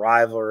have a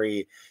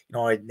rivalry, in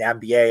the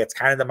NBA. It's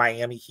kind of the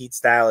Miami Heat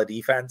style of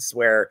defense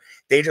where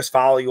they just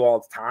follow you all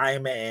the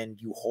time,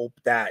 and you hope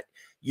that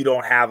you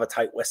don't have a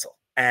tight whistle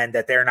and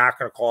that they're not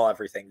going to call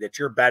everything, that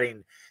you're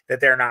betting that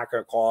they're not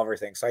going to call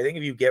everything. So I think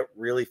if you get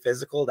really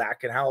physical,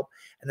 that can help.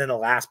 And then the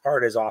last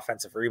part is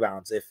offensive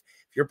rebounds. If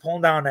you're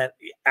pulling down that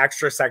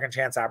extra second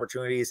chance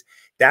opportunities,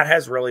 that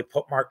has really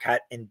put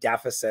Marquette in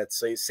deficits.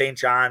 So St.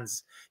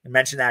 John's, you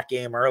mentioned that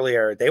game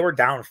earlier, they were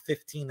down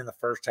 15 in the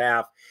first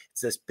half.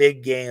 It's this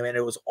big game, and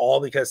it was all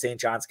because St.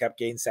 John's kept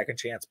getting second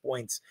chance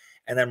points.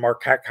 And then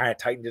Marquette kind of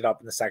tightened it up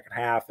in the second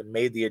half and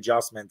made the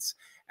adjustments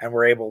and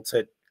were able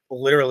to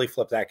literally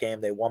flip that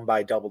game. They won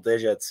by double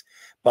digits,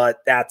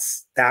 but that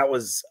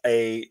was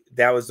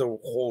the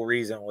whole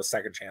reason was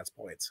second chance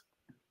points.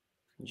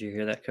 Did you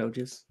hear that,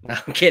 coaches? No,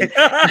 I'm kidding.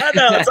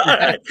 No, it's all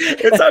right.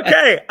 It's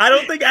okay. I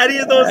don't think any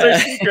of those are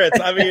secrets.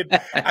 I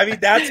mean,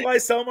 that's why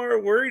some are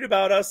worried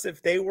about us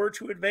if they were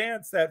to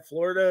advance. That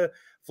Florida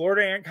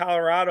and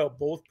Colorado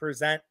both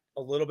present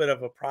a little bit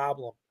of a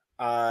problem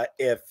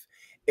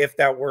if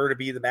that were to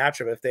be the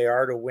matchup, if they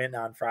are to win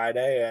on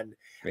Friday. And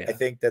yeah. I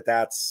think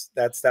that's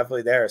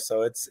definitely there.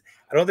 So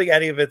I don't think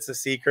any of it's a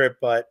secret,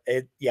 but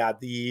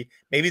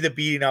maybe the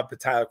beating up the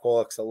Tyler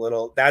Kolek's a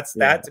little, that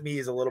to me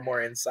is a little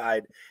more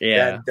inside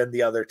than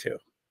the other two.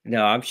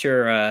 No, I'm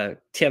sure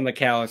Tim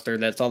McAllister,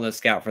 that's on the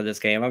scout for this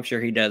game, I'm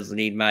sure he does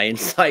need my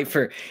insight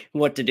for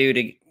what to do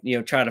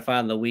to, try to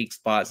find the weak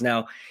spots.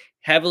 Now,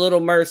 have a little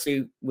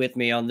mercy with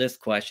me on this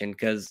question,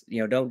 because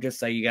don't just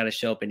say you got to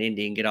show up in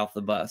Indy and get off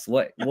the bus.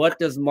 What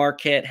does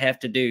Marquette have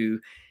to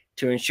do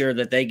to ensure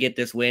that they get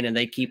this win and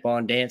they keep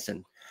on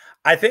dancing?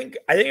 I think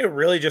it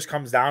really just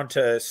comes down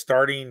to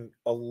starting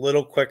a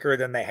little quicker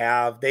than they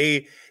have.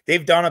 They've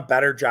done a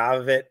better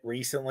job of it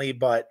recently,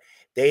 but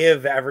they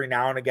have every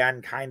now and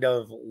again kind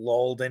of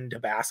lulled into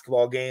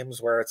basketball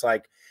games where it's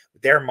like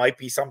there might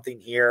be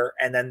something here,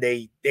 and then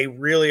they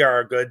really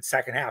are a good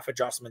second half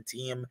adjustment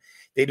team.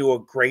 They do a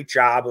great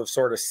job of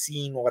sort of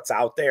seeing what's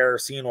out there,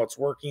 seeing what's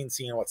working,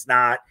 seeing what's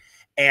not,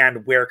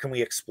 and where can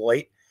we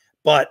exploit.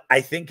 But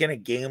I think in a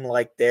game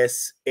like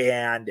this,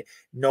 and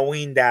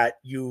knowing that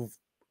you've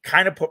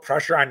kind of put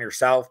pressure on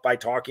yourself by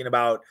talking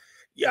about,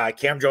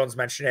 Cam Jones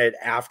mentioned it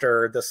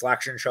after the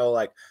selection show,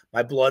 like,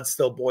 my blood's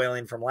still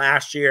boiling from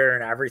last year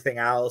and everything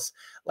else.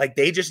 Like,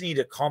 they just need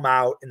to come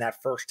out in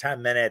that first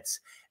 10 minutes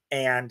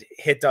and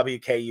hit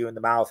WKU in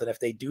the mouth. And if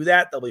they do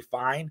that, they'll be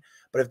fine.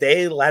 But if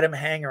they let him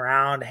hang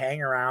around,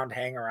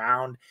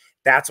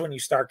 that's when you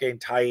start getting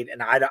tight.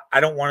 And I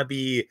don't want to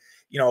be,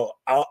 and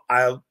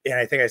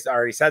I think I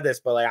already said this,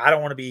 but like, I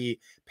don't want to be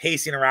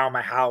pacing around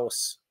my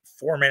house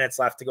 4 minutes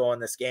left to go in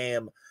this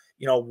game,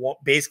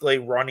 basically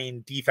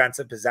running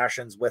defensive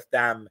possessions with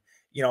them,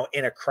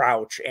 in a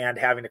crouch and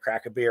having to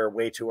crack a beer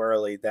way too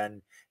early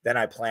than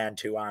I plan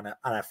to on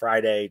a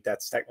Friday.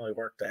 That's technically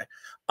work day.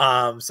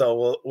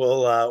 So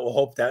we'll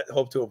hope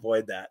to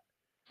avoid that.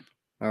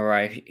 All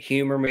right.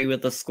 Humor me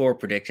with the score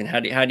prediction. How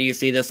do you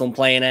see this one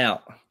playing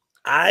out?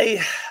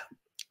 I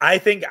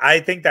think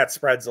that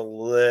spread's a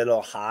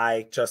little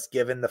high, just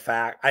given the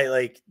fact I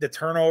like the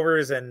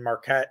turnovers and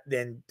Marquette,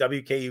 then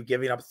WKU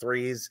giving up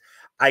threes.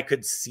 I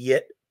could see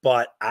it,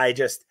 but I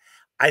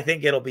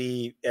think it'll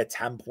be a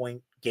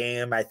 10-point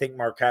game. I think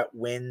Marquette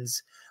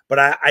wins, but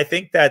I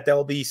think that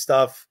there'll be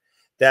stuff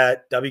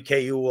that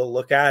WKU will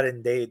look at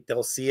and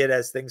they'll see it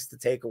as things to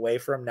take away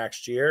from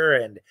next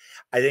year. And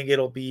I think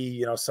it'll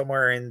be,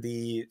 somewhere in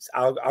the,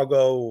 I'll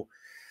go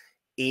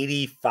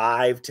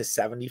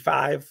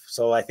 85-75.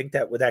 So I think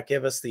would that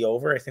give us the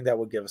over? I think that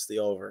would give us the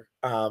over.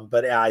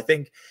 But yeah, I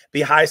think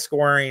be high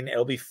scoring.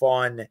 It'll be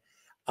fun.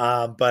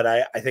 But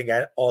I think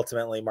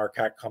ultimately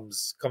Marquette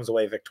comes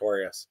away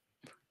victorious.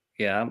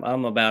 Yeah,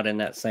 I'm about in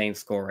that same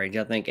score range.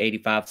 I think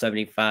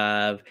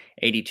 85-75,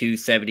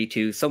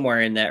 82-72,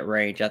 somewhere in that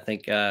range. I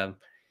think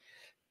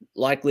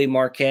likely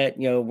Marquette,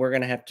 we're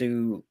going to have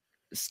to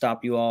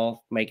stop you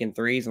all making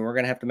threes, and we're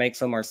going to have to make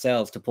some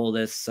ourselves to pull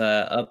this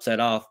upset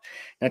off.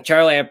 Now,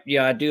 Charlie,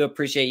 I do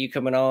appreciate you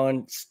coming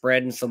on,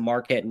 spreading some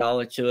Marquette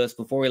knowledge to us.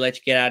 Before we let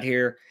you get out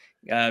here,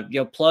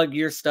 plug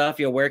your stuff.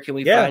 Where can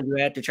we find you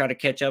at to try to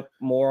catch up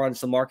more on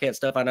some Marquette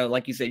stuff? I know,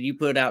 like you said, you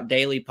put out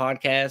daily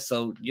podcasts,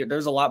 so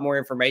there's a lot more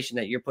information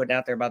that you're putting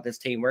out there about this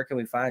team. Where can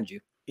we find you?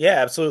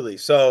 Yeah, absolutely.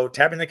 So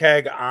Tapping the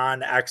Keg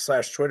on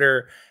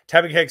X/Twitter,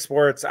 Tapping Keg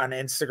Sports on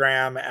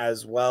Instagram,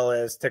 as well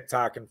as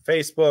TikTok and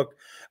Facebook.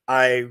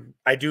 I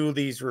do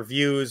these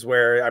reviews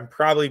where I'm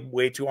probably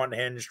way too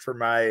unhinged for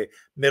my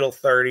middle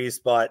 30s,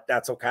 but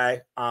that's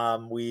okay.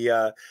 We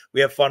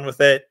have fun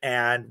with it,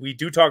 and we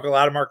do talk a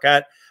lot of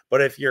Marquette.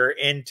 But if you're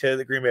into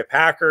the Green Bay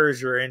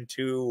Packers, you're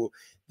into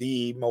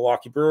the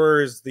Milwaukee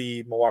Brewers,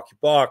 the Milwaukee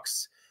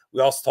Bucks, we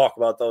also talk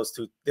about those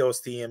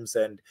teams,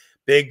 and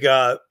big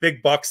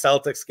Bucks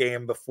Celtics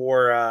game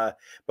before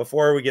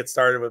we get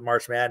started with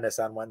March Madness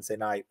on Wednesday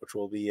night, which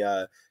we'll be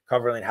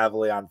covering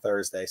heavily on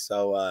Thursday.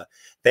 So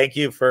thank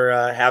you for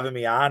having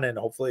me on, and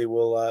hopefully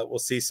we'll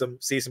see some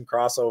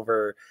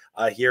crossover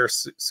here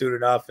soon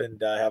enough,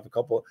 and have a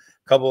couple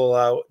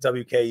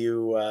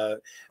WKU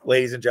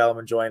ladies and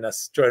gentlemen join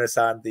us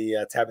on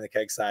the Tapping the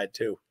Keg side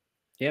too.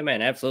 Yeah,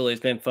 man, absolutely.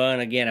 It's been fun.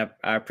 Again,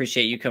 I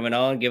appreciate you coming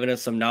on, giving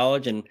us some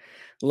knowledge, and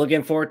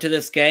looking forward to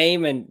this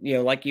game. And,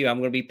 like you, I'm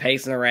going to be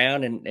pacing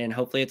around, and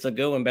hopefully it's a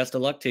good one. Best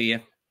of luck to you.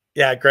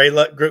 Yeah, great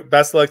luck.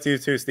 Best of luck to you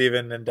too,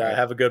 Stephen, and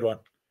have a good one.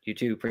 You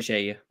too.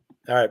 Appreciate you.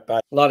 All right, bye.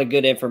 A lot of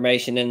good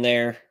information in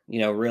there.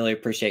 Really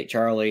appreciate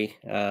Charlie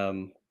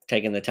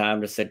taking the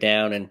time to sit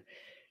down and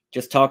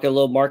just talk a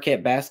little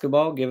Marquette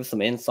basketball, give us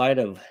some insight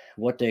of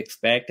what to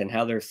expect and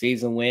how their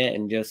season went,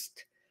 and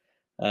just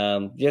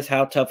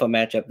how tough a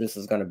matchup this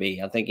is going to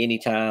be. I think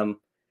anytime,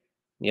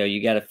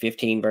 you got a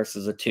 15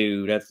 versus a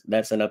 2,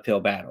 that's an uphill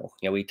battle.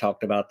 We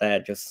talked about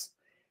that, just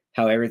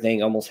how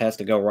everything almost has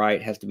to go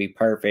right, has to be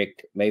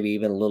perfect, maybe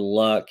even a little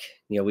luck.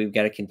 We've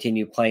got to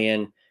continue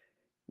playing,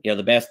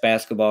 the best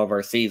basketball of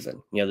our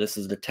season. This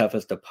is the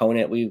toughest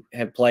opponent we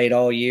have played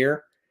all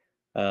year.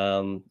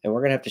 And we're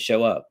going to have to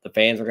show up. The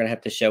fans are going to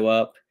have to show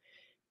up.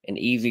 An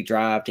easy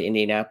drive to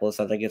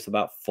Indianapolis. I think it's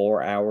about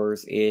 4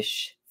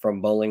 hours-ish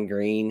from Bowling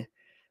Green.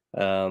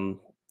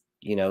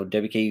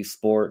 WKU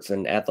Sports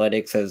and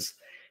Athletics has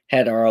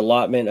had our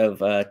allotment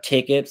of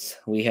tickets.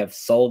 We have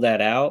sold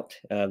that out.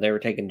 They were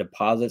taking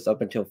deposits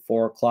up until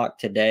 4 o'clock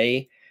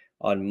today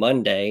on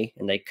Monday,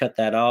 and they cut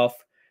that off.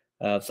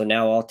 So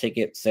now all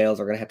ticket sales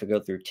are going to have to go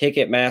through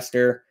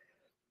Ticketmaster.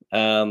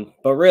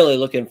 But really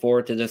looking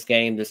forward to this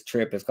game, this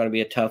trip. It's going to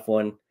be a tough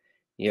one.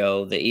 The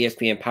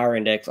ESPN Power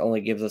Index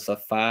only gives us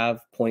a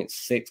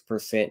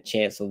 5.6%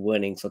 chance of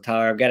winning. So,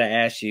 Tyler, I've got to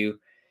ask you,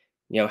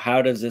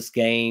 how does this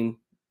game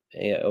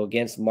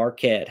against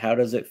Marquette, how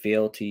does it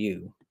feel to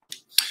you?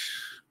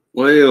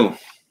 Well,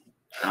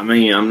 I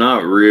mean, I'm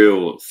not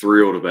real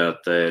thrilled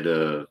about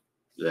that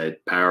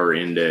Power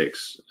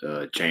Index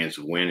chance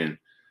of winning.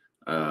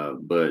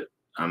 But,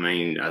 I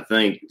mean, I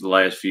think the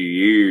last few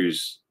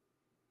years,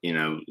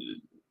 the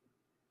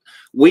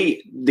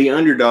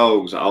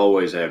underdogs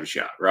always have a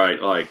shot,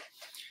 right? Like,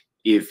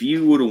 if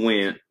you would have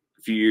went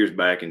a few years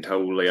back and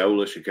told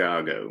Loyola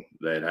Chicago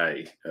that,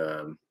 hey,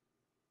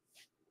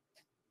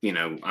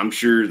 I'm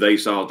sure they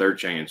saw their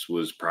chance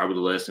was probably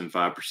less than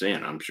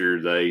 5%. I'm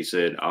sure they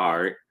said,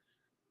 all right,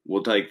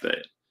 we'll take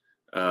that.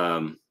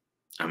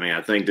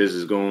 I think this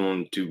is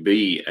going to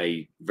be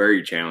a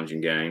very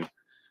challenging game,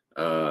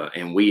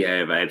 and we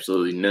have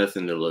absolutely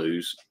nothing to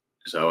lose.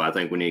 So I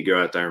think we need to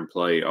go out there and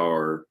play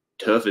our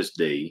toughest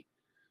D,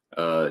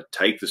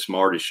 take the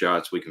smartest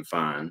shots we can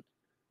find,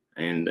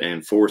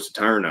 and force the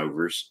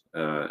turnovers.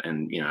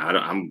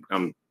 I'm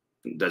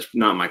that's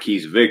not my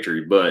keys of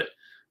victory, but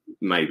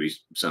maybe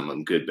some of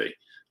them could be.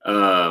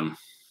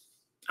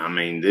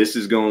 This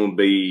is going to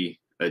be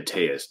a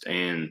test.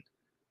 And,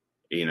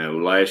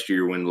 last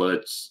year when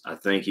I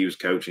think he was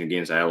coaching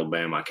against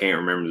Alabama. I can't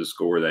remember the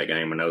score of that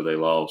game. I know they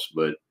lost,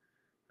 but,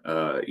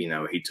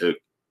 he took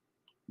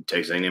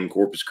Texas A&M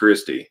Corpus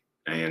Christi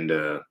and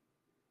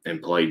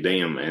played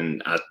them.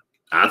 And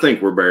I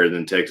think we're better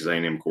than Texas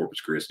A&M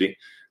Corpus Christi.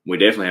 We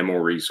definitely have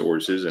more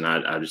resources, and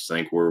I just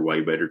think we're a way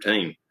better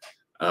team.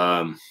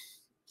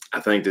 I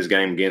think this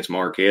game against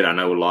Marquette, I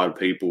know a lot of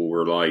people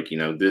were like,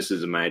 this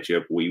is a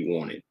matchup we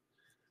wanted.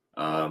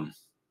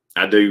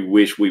 I do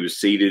wish we was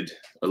seated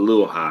a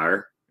little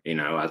higher.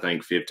 I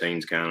think 15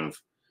 is kind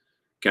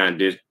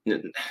of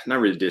not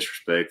really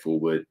disrespectful,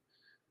 but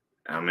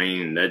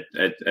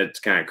that's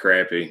kind of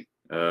crappy.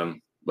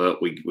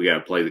 But we got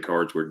to play the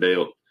cards we're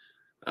dealt.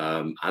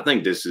 I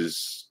think this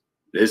is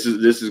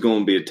going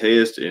to be a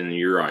test, and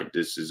you're right.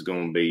 This is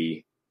going to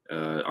be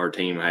our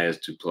team has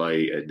to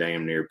play a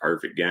damn near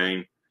perfect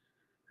game,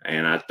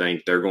 and I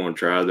think they're going to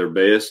try their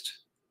best,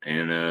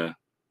 and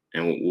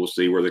we'll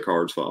see where the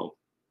cards fall.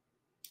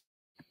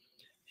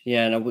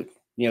 Yeah, and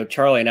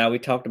Charlie and I, we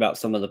talked about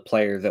some of the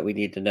players that we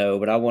need to know,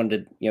 but I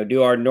wanted to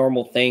do our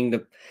normal thing.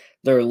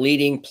 Their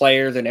leading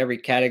players in every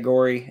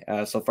category.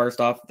 So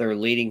first off, their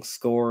leading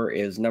scorer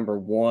is number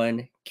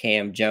 1,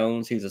 Cam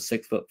Jones. He's a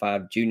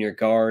 6'5" junior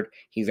guard.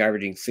 He's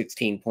averaging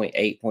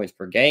 16.8 points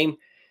per game.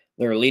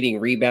 Their leading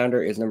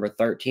rebounder is number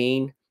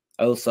 13,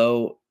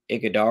 Oso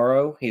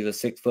Ighodaro. He's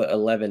a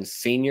 6'11"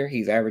 senior.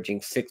 He's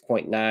averaging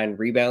 6.9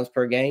 rebounds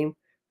per game.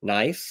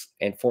 Nice.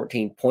 And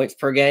 14 points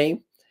per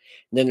game.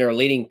 Then their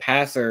leading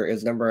passer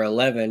is number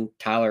 11,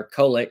 Tyler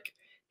Kolek.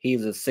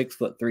 He's a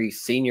 6'3"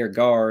 senior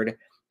guard,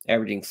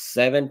 averaging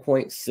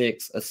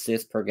 7.6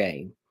 assists per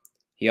game.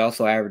 He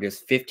also averages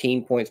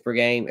 15 points per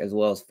game as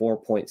well as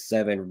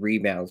 4.7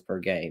 rebounds per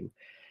game.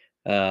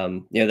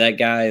 That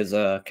guy is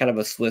kind of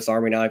a Swiss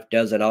Army knife,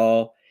 does it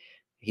all.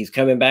 He's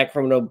coming back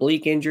from an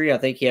oblique injury. I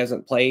think he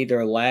hasn't played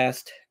their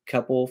last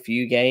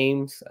few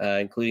games,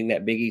 including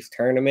that Big East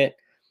tournament.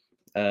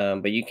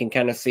 But you can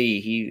kind of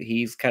see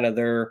he's kind of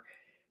their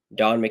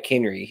Don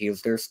McHenry.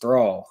 He's their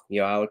straw.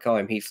 I would call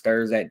him. He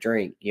stirs that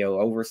drink.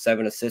 Over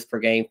 7 assists per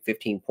game,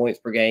 15 points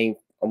per game,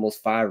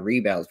 almost 5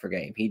 rebounds per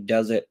game. He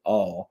does it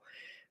all.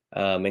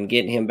 And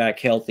getting him back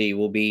healthy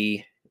will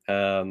be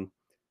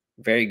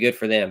very good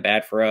for them,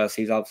 bad for us.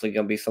 He's obviously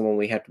going to be someone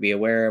we have to be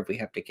aware of. We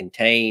have to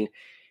contain,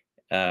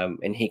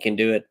 and he can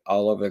do it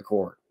all over the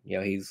court.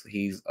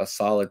 He's a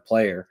solid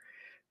player.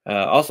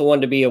 Also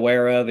wanted to be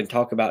aware of and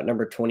talk about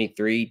number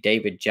 23,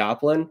 David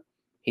Joplin.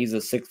 He's a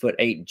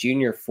 6'8"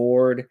 junior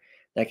forward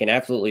that can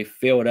absolutely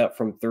fill it up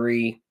from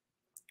 3.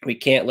 We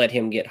can't let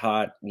him get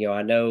hot.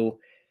 I know,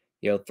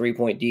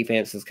 3-point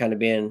defense has kind of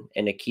been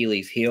an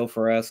Achilles heel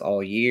for us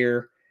all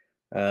year.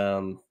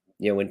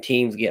 When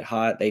teams get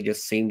hot, they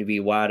just seem to be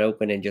wide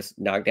open and just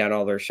knock down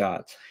all their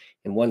shots.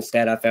 And one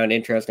stat I found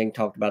interesting,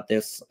 talked about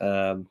this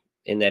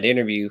in that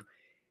interview,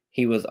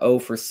 he was 0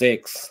 for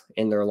 6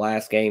 in their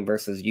last game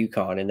versus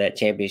UConn in that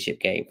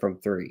championship game from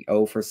 3,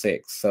 0 for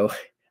 6. So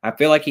I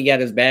feel like he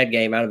got his bad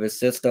game out of his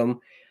system.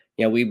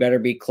 We better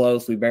be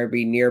close. We better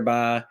be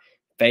nearby,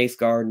 face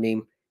guarding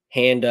him,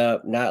 hand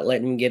up, not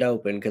letting him get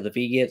open. Because if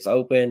he gets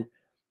open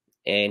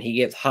and he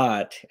gets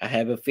hot, I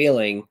have a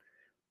feeling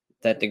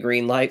that the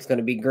green light's going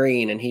to be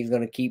green and he's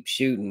going to keep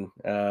shooting.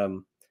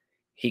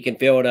 He can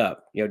fill it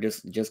up.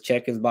 Just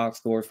check his box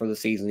scores for the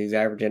season. He's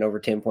averaging over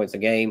 10 points a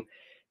game,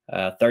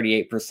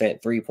 38%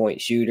 3-point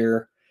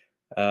shooter.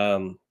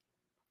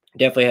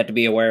 Definitely have to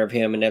be aware of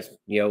him, and that's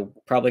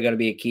probably going to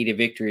be a key to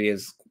victory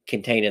is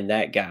containing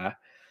that guy.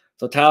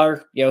 So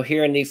Tyler,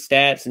 hearing these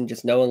stats and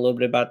just knowing a little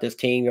bit about this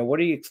team,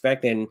 what are you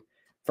expecting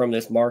from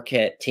this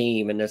Marquette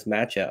team in this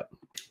matchup?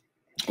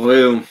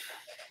 Well,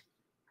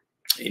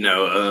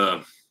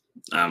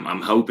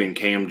 I'm hoping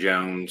Cam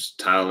Jones,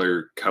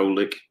 Tyler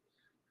Kolek,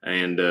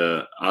 and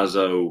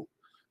Ozo,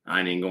 I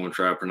ain't even going to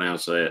try to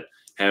pronounce that,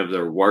 have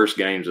their worst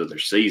games of their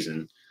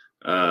season.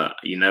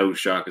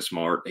 Shaka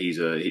Smart, he's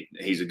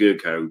a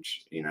good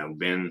coach,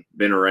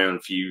 been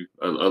around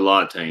a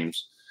lot of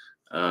teams.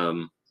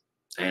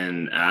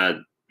 And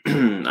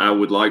I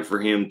would like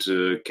for him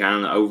to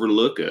kind of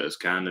overlook us,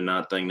 kind of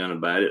not think none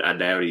about it. I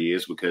doubt he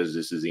is, because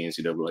this is the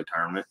NCAA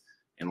tournament.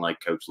 And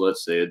like Coach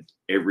Lutz said,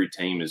 every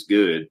team is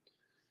good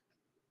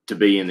to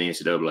be in the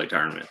NCAA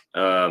tournament.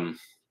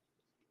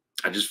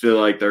 I just feel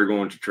like they're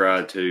going to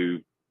try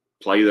to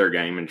play their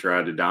game and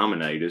try to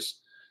dominate us,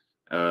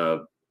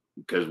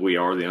 because we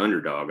are the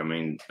underdog.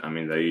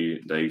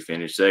 They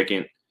finished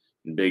second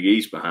in Big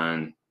East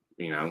behind,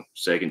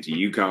 second to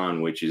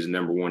UConn, which is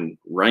 #1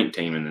 ranked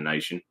team in the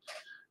nation.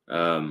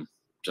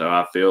 So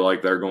I feel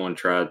like they're going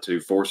to try to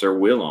force their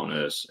will on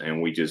us,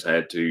 and we just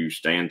had to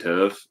stand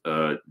tough,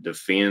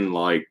 defend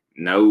like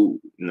no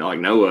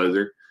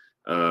other.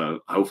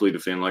 Hopefully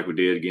defend like we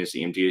did against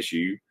the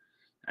MTSU,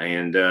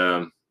 and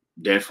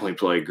definitely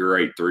play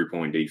great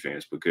 3-point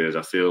defense, because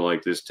I feel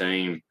like this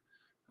team,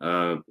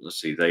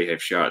 let's see, they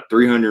have shot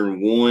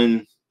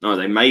 301. No,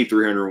 they made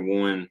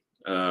 301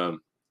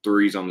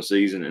 threes on the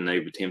season, and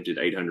they've attempted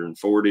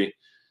 840.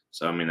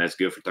 So, I mean, that's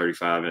good for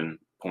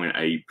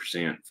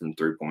 35.8% from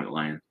 3-point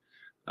land.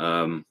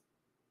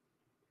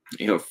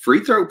 Free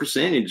throw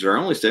percentage are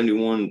only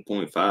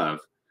 71.5,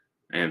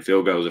 and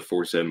field goals at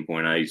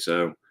 47.8.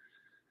 So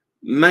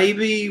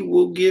maybe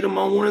we'll get them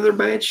on one of their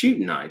bad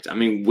shooting nights. I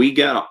mean,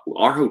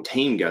 our whole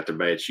team got their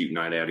bad shooting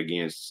night out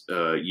against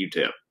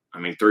UTEP. I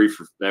mean, 3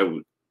 for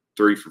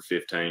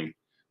 15.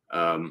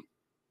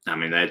 I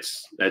mean,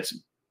 that's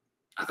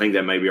I think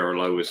that may be our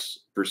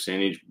lowest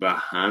percentage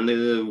behind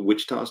the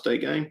Wichita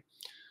State game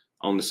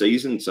on the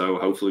season. So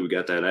hopefully we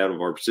got that out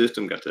of our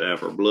system, got that out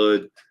of our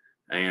blood,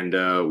 and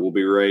we'll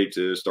be ready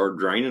to start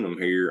draining them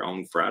here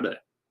on Friday.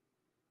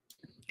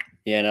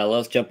 Yeah, now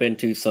let's jump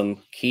into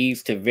some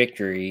keys to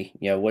victory.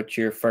 What's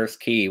your first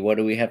key? What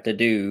do we have to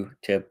do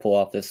to pull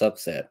off this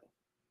upset?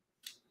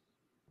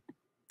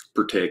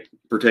 Protect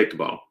the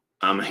ball.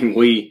 I mean,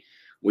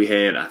 we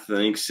had, I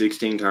think,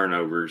 16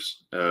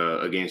 turnovers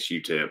against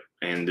UTEP,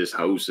 and this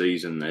whole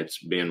season that's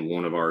been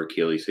one of our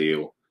Achilles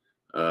heel.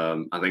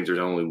 I think there's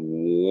only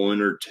 1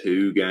 or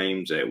 2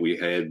 games that we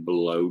had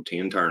below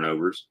 10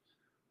 turnovers.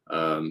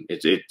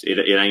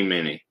 It ain't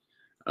many.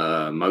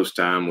 Most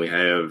time we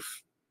have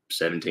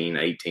 17,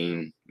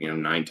 18,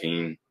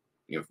 19.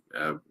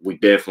 We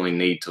definitely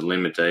need to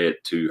limit that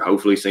to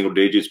hopefully single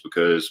digits,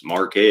 because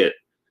Marquette,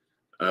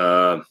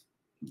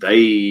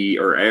 they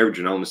are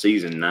averaging on the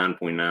season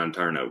 9.9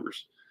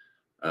 turnovers.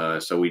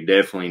 So we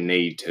definitely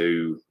need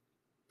to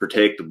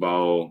protect the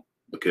ball,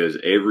 because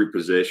every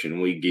possession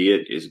we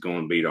get is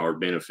going to be to our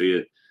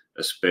benefit,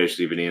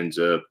 especially if it ends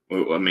up –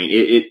 I mean,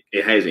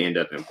 it has to end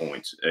up in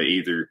points,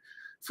 either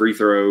free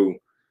throw,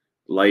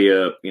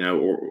 layup,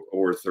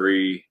 or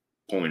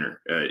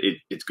 3-pointer.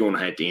 It's going to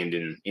have to end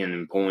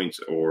in points,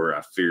 or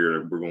I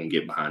fear we're going to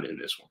get behind in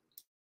this one.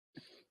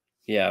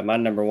 Yeah, my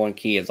 #1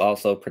 key is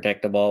also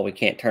protect the ball. We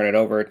can't turn it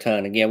over a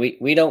ton. Again,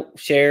 we don't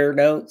share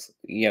notes.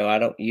 You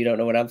don't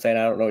know what I'm saying.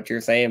 I don't know what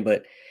you're saying,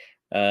 but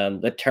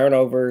the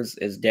turnovers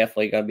is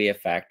definitely going to be a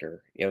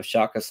factor.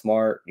 Shaka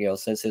Smart,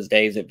 since his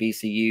days at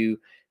VCU,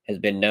 has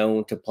been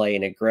known to play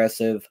an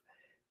aggressive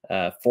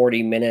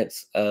 40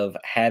 minutes of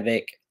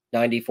havoc,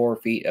 94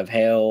 feet of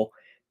hell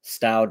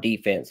style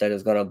defense that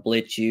is going to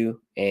blitz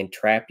you and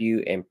trap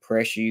you and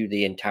press you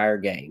the entire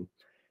game.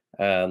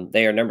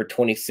 They are number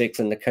 26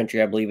 in the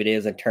country, I believe it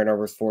is, in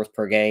turnovers forced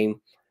per game.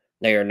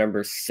 They are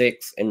number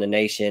 6 in the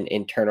nation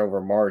in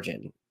turnover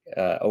margin,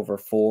 over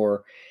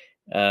 4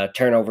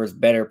 turnovers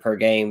better per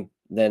game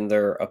than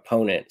their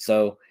opponent.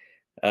 So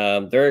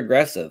they're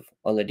aggressive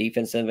on the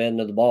defensive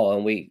end of the ball.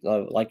 And we,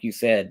 like you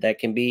said, that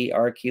can be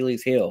our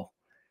Achilles heel.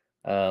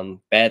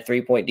 Bad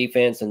 3-point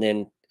defense and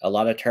then a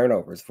lot of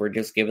turnovers. We're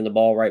just giving the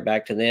ball right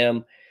back to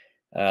them,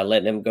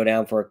 letting them go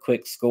down for a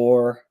quick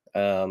score. It's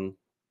going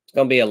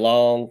to be a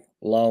long,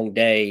 long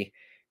day,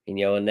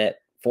 and that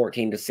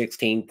 14 to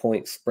 16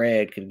 point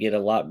spread could get a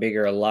lot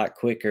bigger, a lot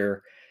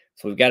quicker.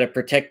 So we've got to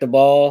protect the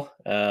ball,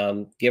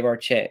 give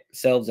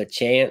ourselves a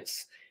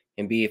chance,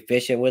 and be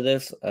efficient with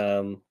us.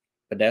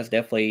 But that's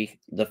definitely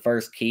the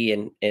first key,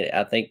 and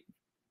I think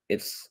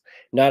it's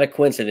not a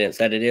coincidence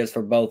that it is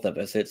for both of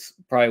us. It's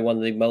probably one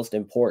of the most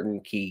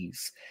important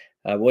keys.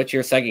 What's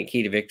your second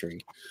key to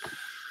victory?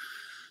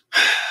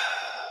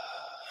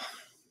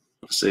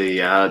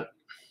 See, I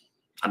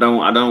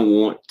don't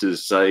want to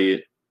say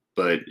it,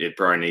 but it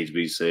probably needs to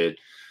be said.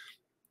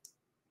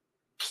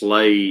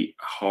 Play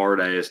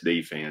hard-ass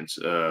defense,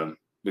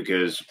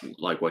 because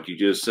like what you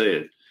just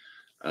said,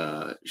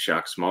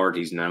 Shaka Smart,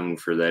 he's known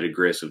for that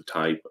aggressive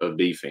type of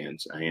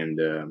defense.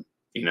 And,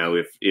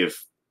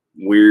 if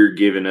we're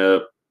giving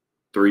up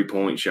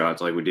 3-point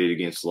shots like we did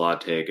against La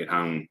Tech at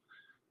home,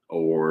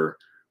 or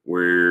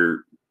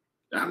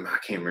I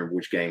can't remember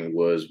which game it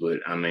was, but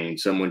I mean,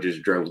 someone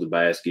just drove the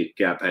basket,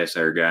 got past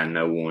our guy,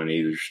 no one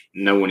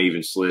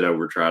even slid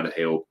over, tried to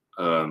help.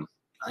 I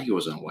think it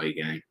was an away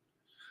game,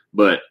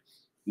 but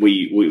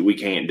we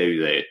can't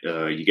do that.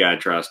 You got to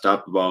try to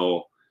stop the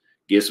ball,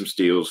 get some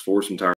steals, force some turnovers.